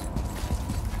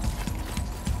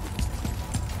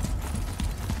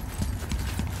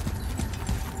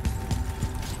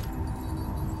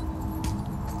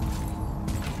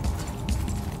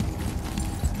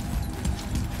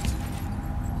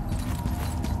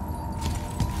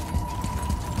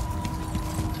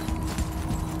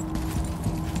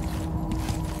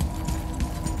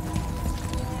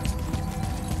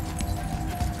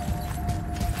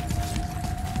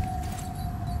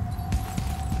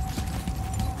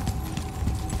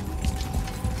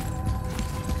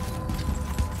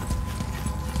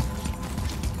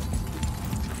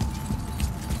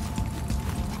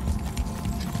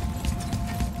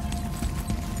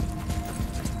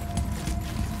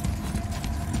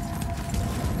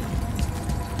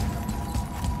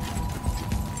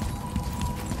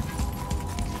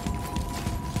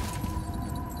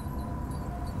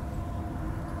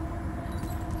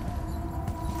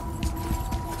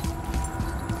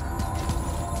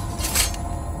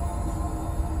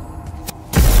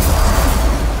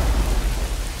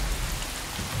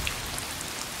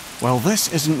 Well,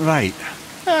 this isn't right.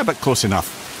 But close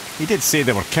enough. He did say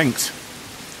there were kinks.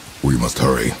 We must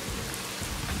hurry.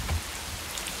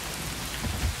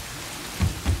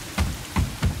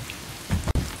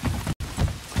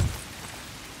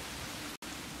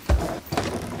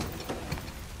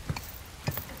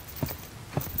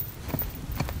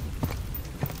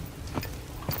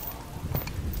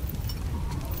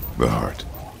 The heart.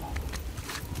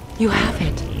 You have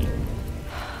it.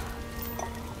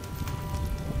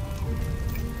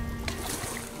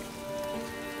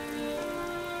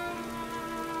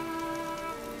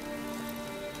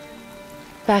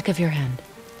 Back of your hand.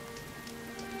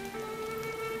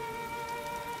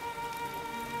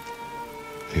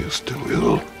 He is still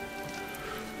ill.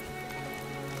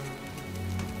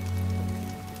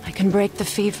 I can break the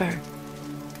fever,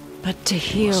 but to You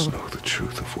heal... must know the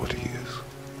truth of what he is.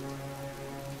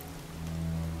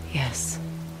 Yes.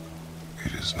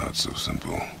 It is not so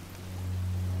simple.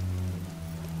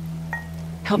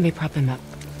 Help me prop him up.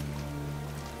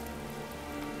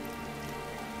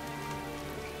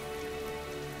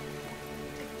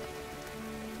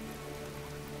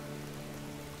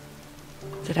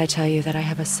 Did I tell you that I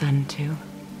have a son, too?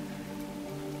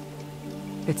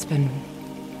 It's been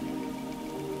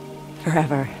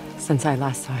forever since I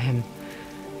last saw him.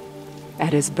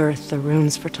 At his birth, the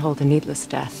runes foretold a needless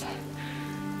death.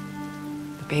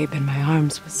 The babe in my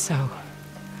arms was so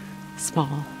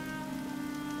small,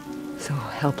 so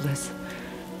helpless.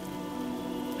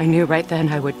 I knew right then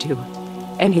I would do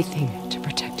anything to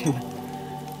protect him,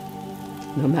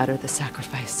 no matter the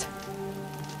sacrifice.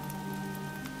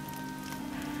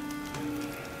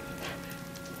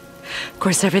 Of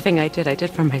course, everything I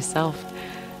did for myself.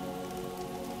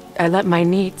 I let my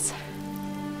needs,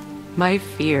 my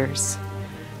fears,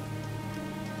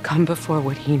 come before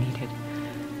what he needed.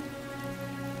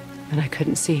 And I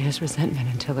couldn't see his resentment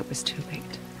until it was too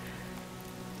late.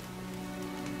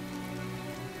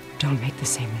 Don't make the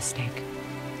same mistake.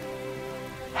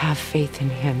 Have faith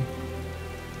in him.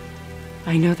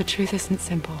 I know the truth isn't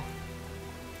simple,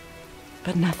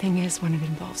 but nothing is when it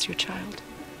involves your child.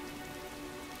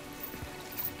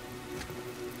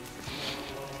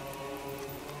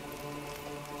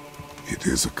 It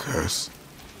is a curse.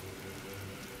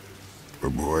 The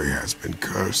boy has been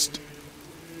cursed.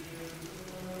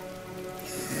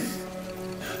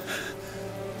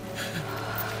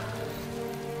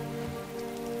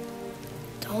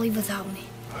 Don't leave without me.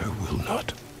 I will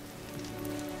not.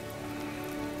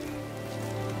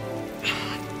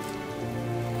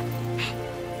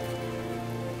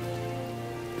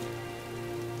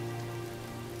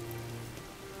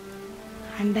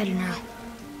 I'm better now.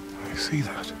 I see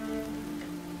that.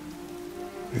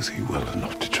 Is he well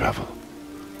enough to travel?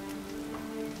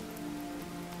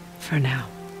 For now.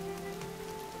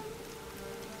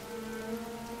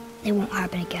 It won't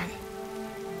happen again.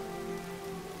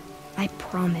 I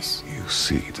promise. You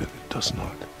see that it does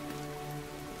not.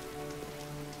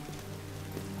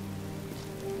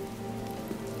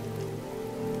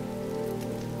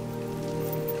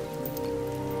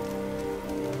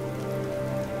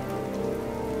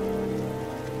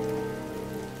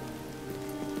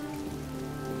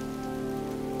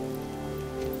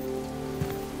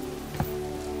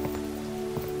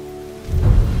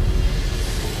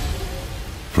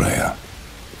 Freya,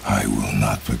 I will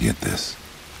not forget this.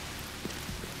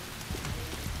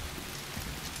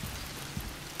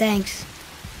 Thanks.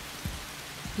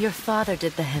 Your father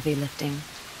did the heavy lifting.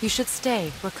 You should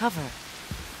stay, recover.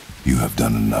 You have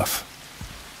done enough.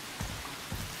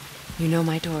 You know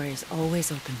my door is always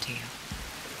open to you.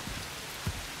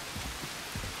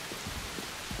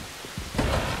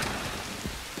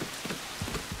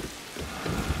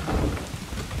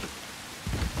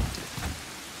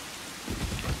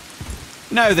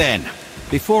 Now then,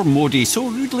 before Modi so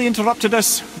rudely interrupted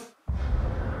us,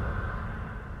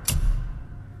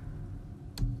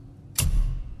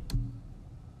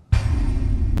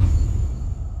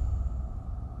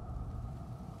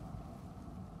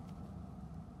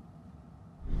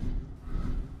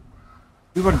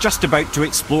 we were just about to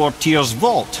explore Tyr's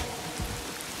vault.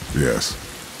 Yes,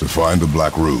 to find the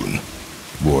Black Rune.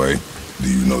 Boy, do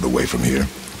you know the way from here?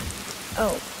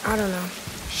 Oh, I don't know.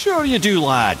 Sure you do,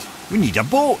 lad. We need a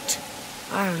boat.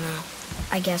 I don't know.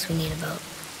 I guess we need a boat.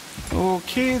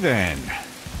 Okay then.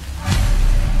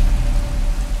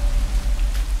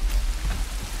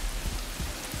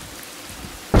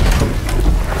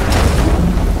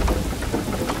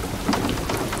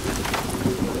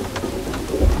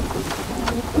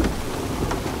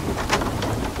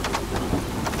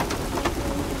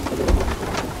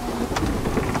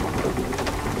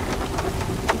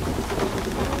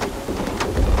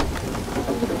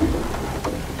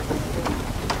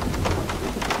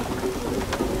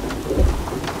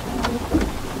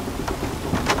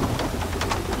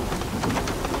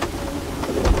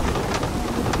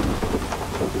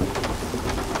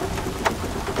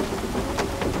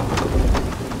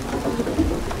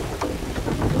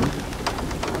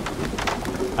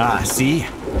 Ah, see?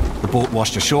 The boat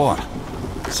washed ashore.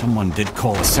 Someone did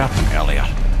call a serpent earlier.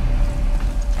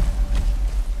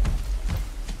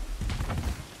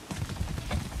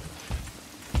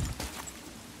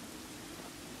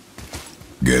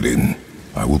 Get in.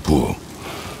 I will pull.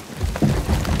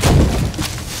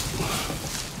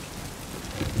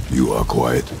 You are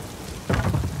quiet.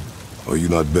 Are you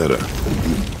not better?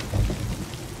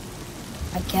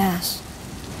 I guess.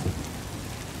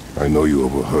 I know you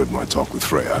overheard my talk with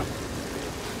Freya.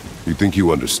 You think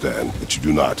you understand, but you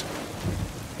do not.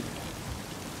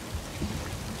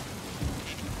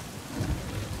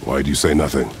 Why'd you say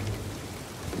nothing?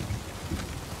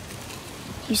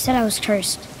 You said I was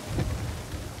cursed.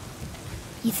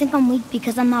 You think I'm weak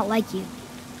because I'm not like you.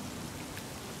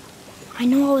 I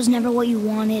know I was never what you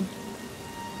wanted.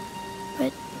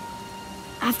 But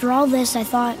after all this, I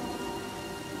thought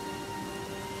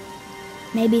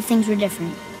maybe things were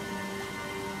different.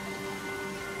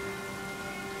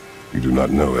 You do not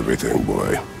know everything,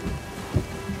 boy.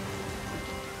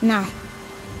 No.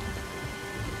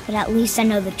 But at least I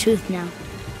know the truth now.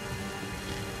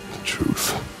 The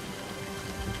truth.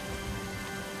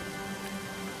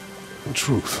 The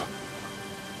truth.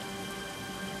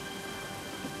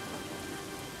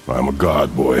 I'm a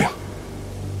god, boy.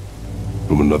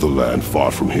 From another land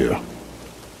far from here.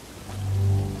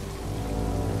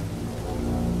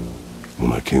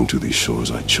 When I came to these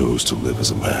shores, I chose to live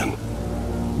as a man.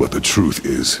 But the truth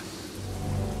is,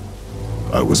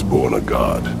 I was born a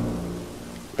god.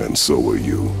 And so were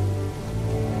you.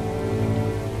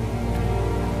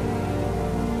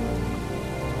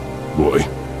 Boy,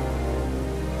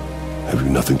 have you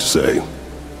nothing to say?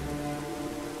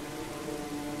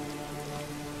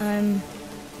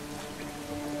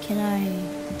 Can I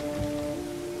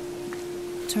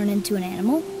turn into an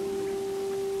animal?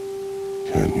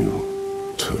 Can you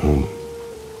turn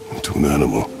into an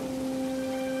animal?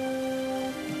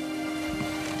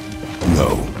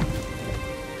 No.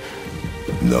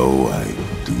 No, I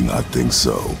do not think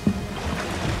so.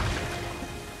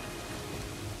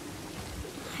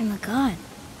 I'm a god.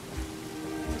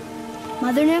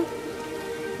 Mother knew?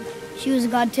 She was a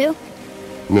god too?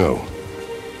 No.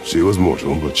 She was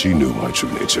mortal, but she knew my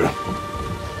true nature.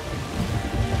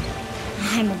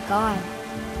 I'm a god.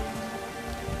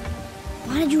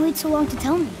 Why did you wait so long to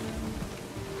tell me?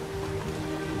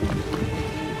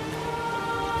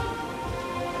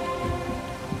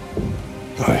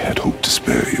 I had hoped to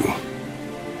spare you.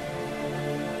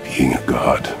 Being a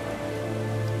god,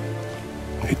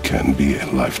 it can be a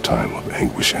lifetime of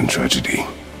anguish and tragedy.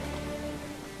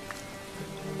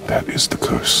 That is the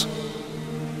curse.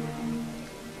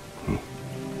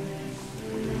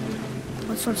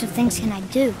 What sorts of things can I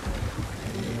do?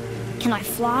 Can I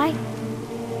fly?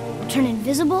 Turn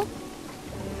invisible?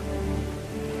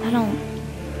 I don't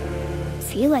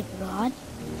feel like a god.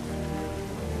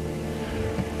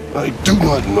 I do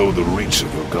not know the reach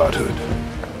of your godhood.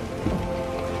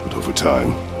 But over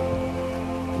time,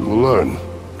 you will learn.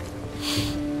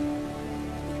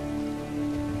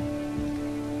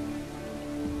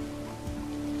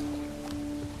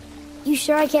 You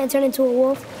sure I can't turn into a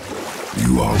wolf?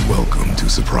 You are welcome to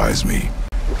surprise me.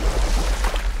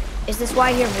 Is this why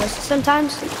I hear voices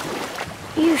sometimes?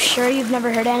 You sure you've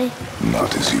never heard any?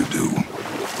 Not as you do.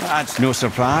 That's no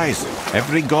surprise.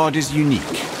 Every god is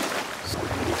unique.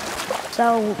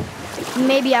 So,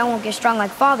 maybe I won't get strong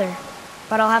like Father,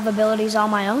 but I'll have abilities all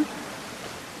my own?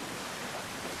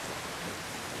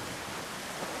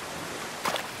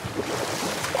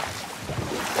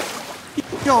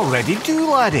 You already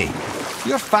do, laddie.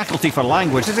 Your faculty for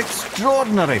language is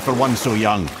extraordinary for one so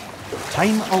young.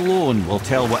 Time alone will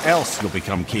tell what else you'll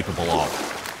become capable of.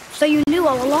 So you knew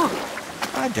all along?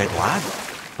 I did, lad.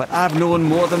 But I've known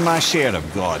more than my share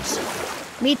of gods.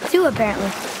 Me too, apparently.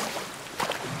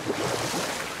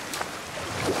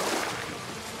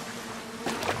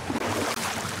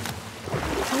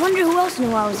 I wonder who else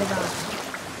knew I was a god.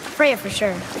 Freya for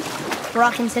sure.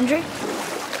 Brock and Sindri?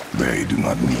 They do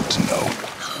not need to know.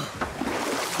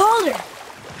 Baldur!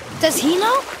 Does he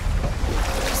know?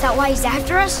 Is that why he's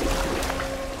after us?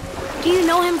 Do you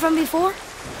know him from before?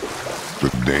 The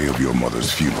day of your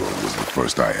mother's funeral was the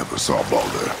first I ever saw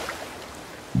Baldur.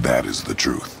 That is the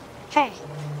truth. Hey,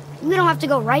 we don't have to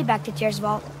go right back to Tyr's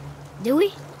vault, do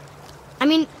we? I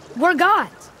mean, we're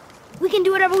gods. We can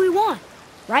do whatever we want,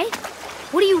 right?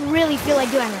 What do you really feel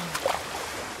like doing right now?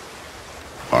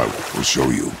 I will show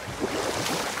you.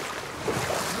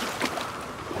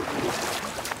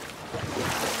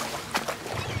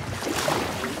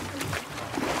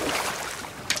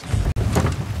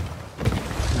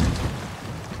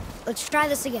 Let's try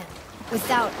this again,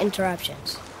 without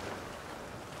interruptions.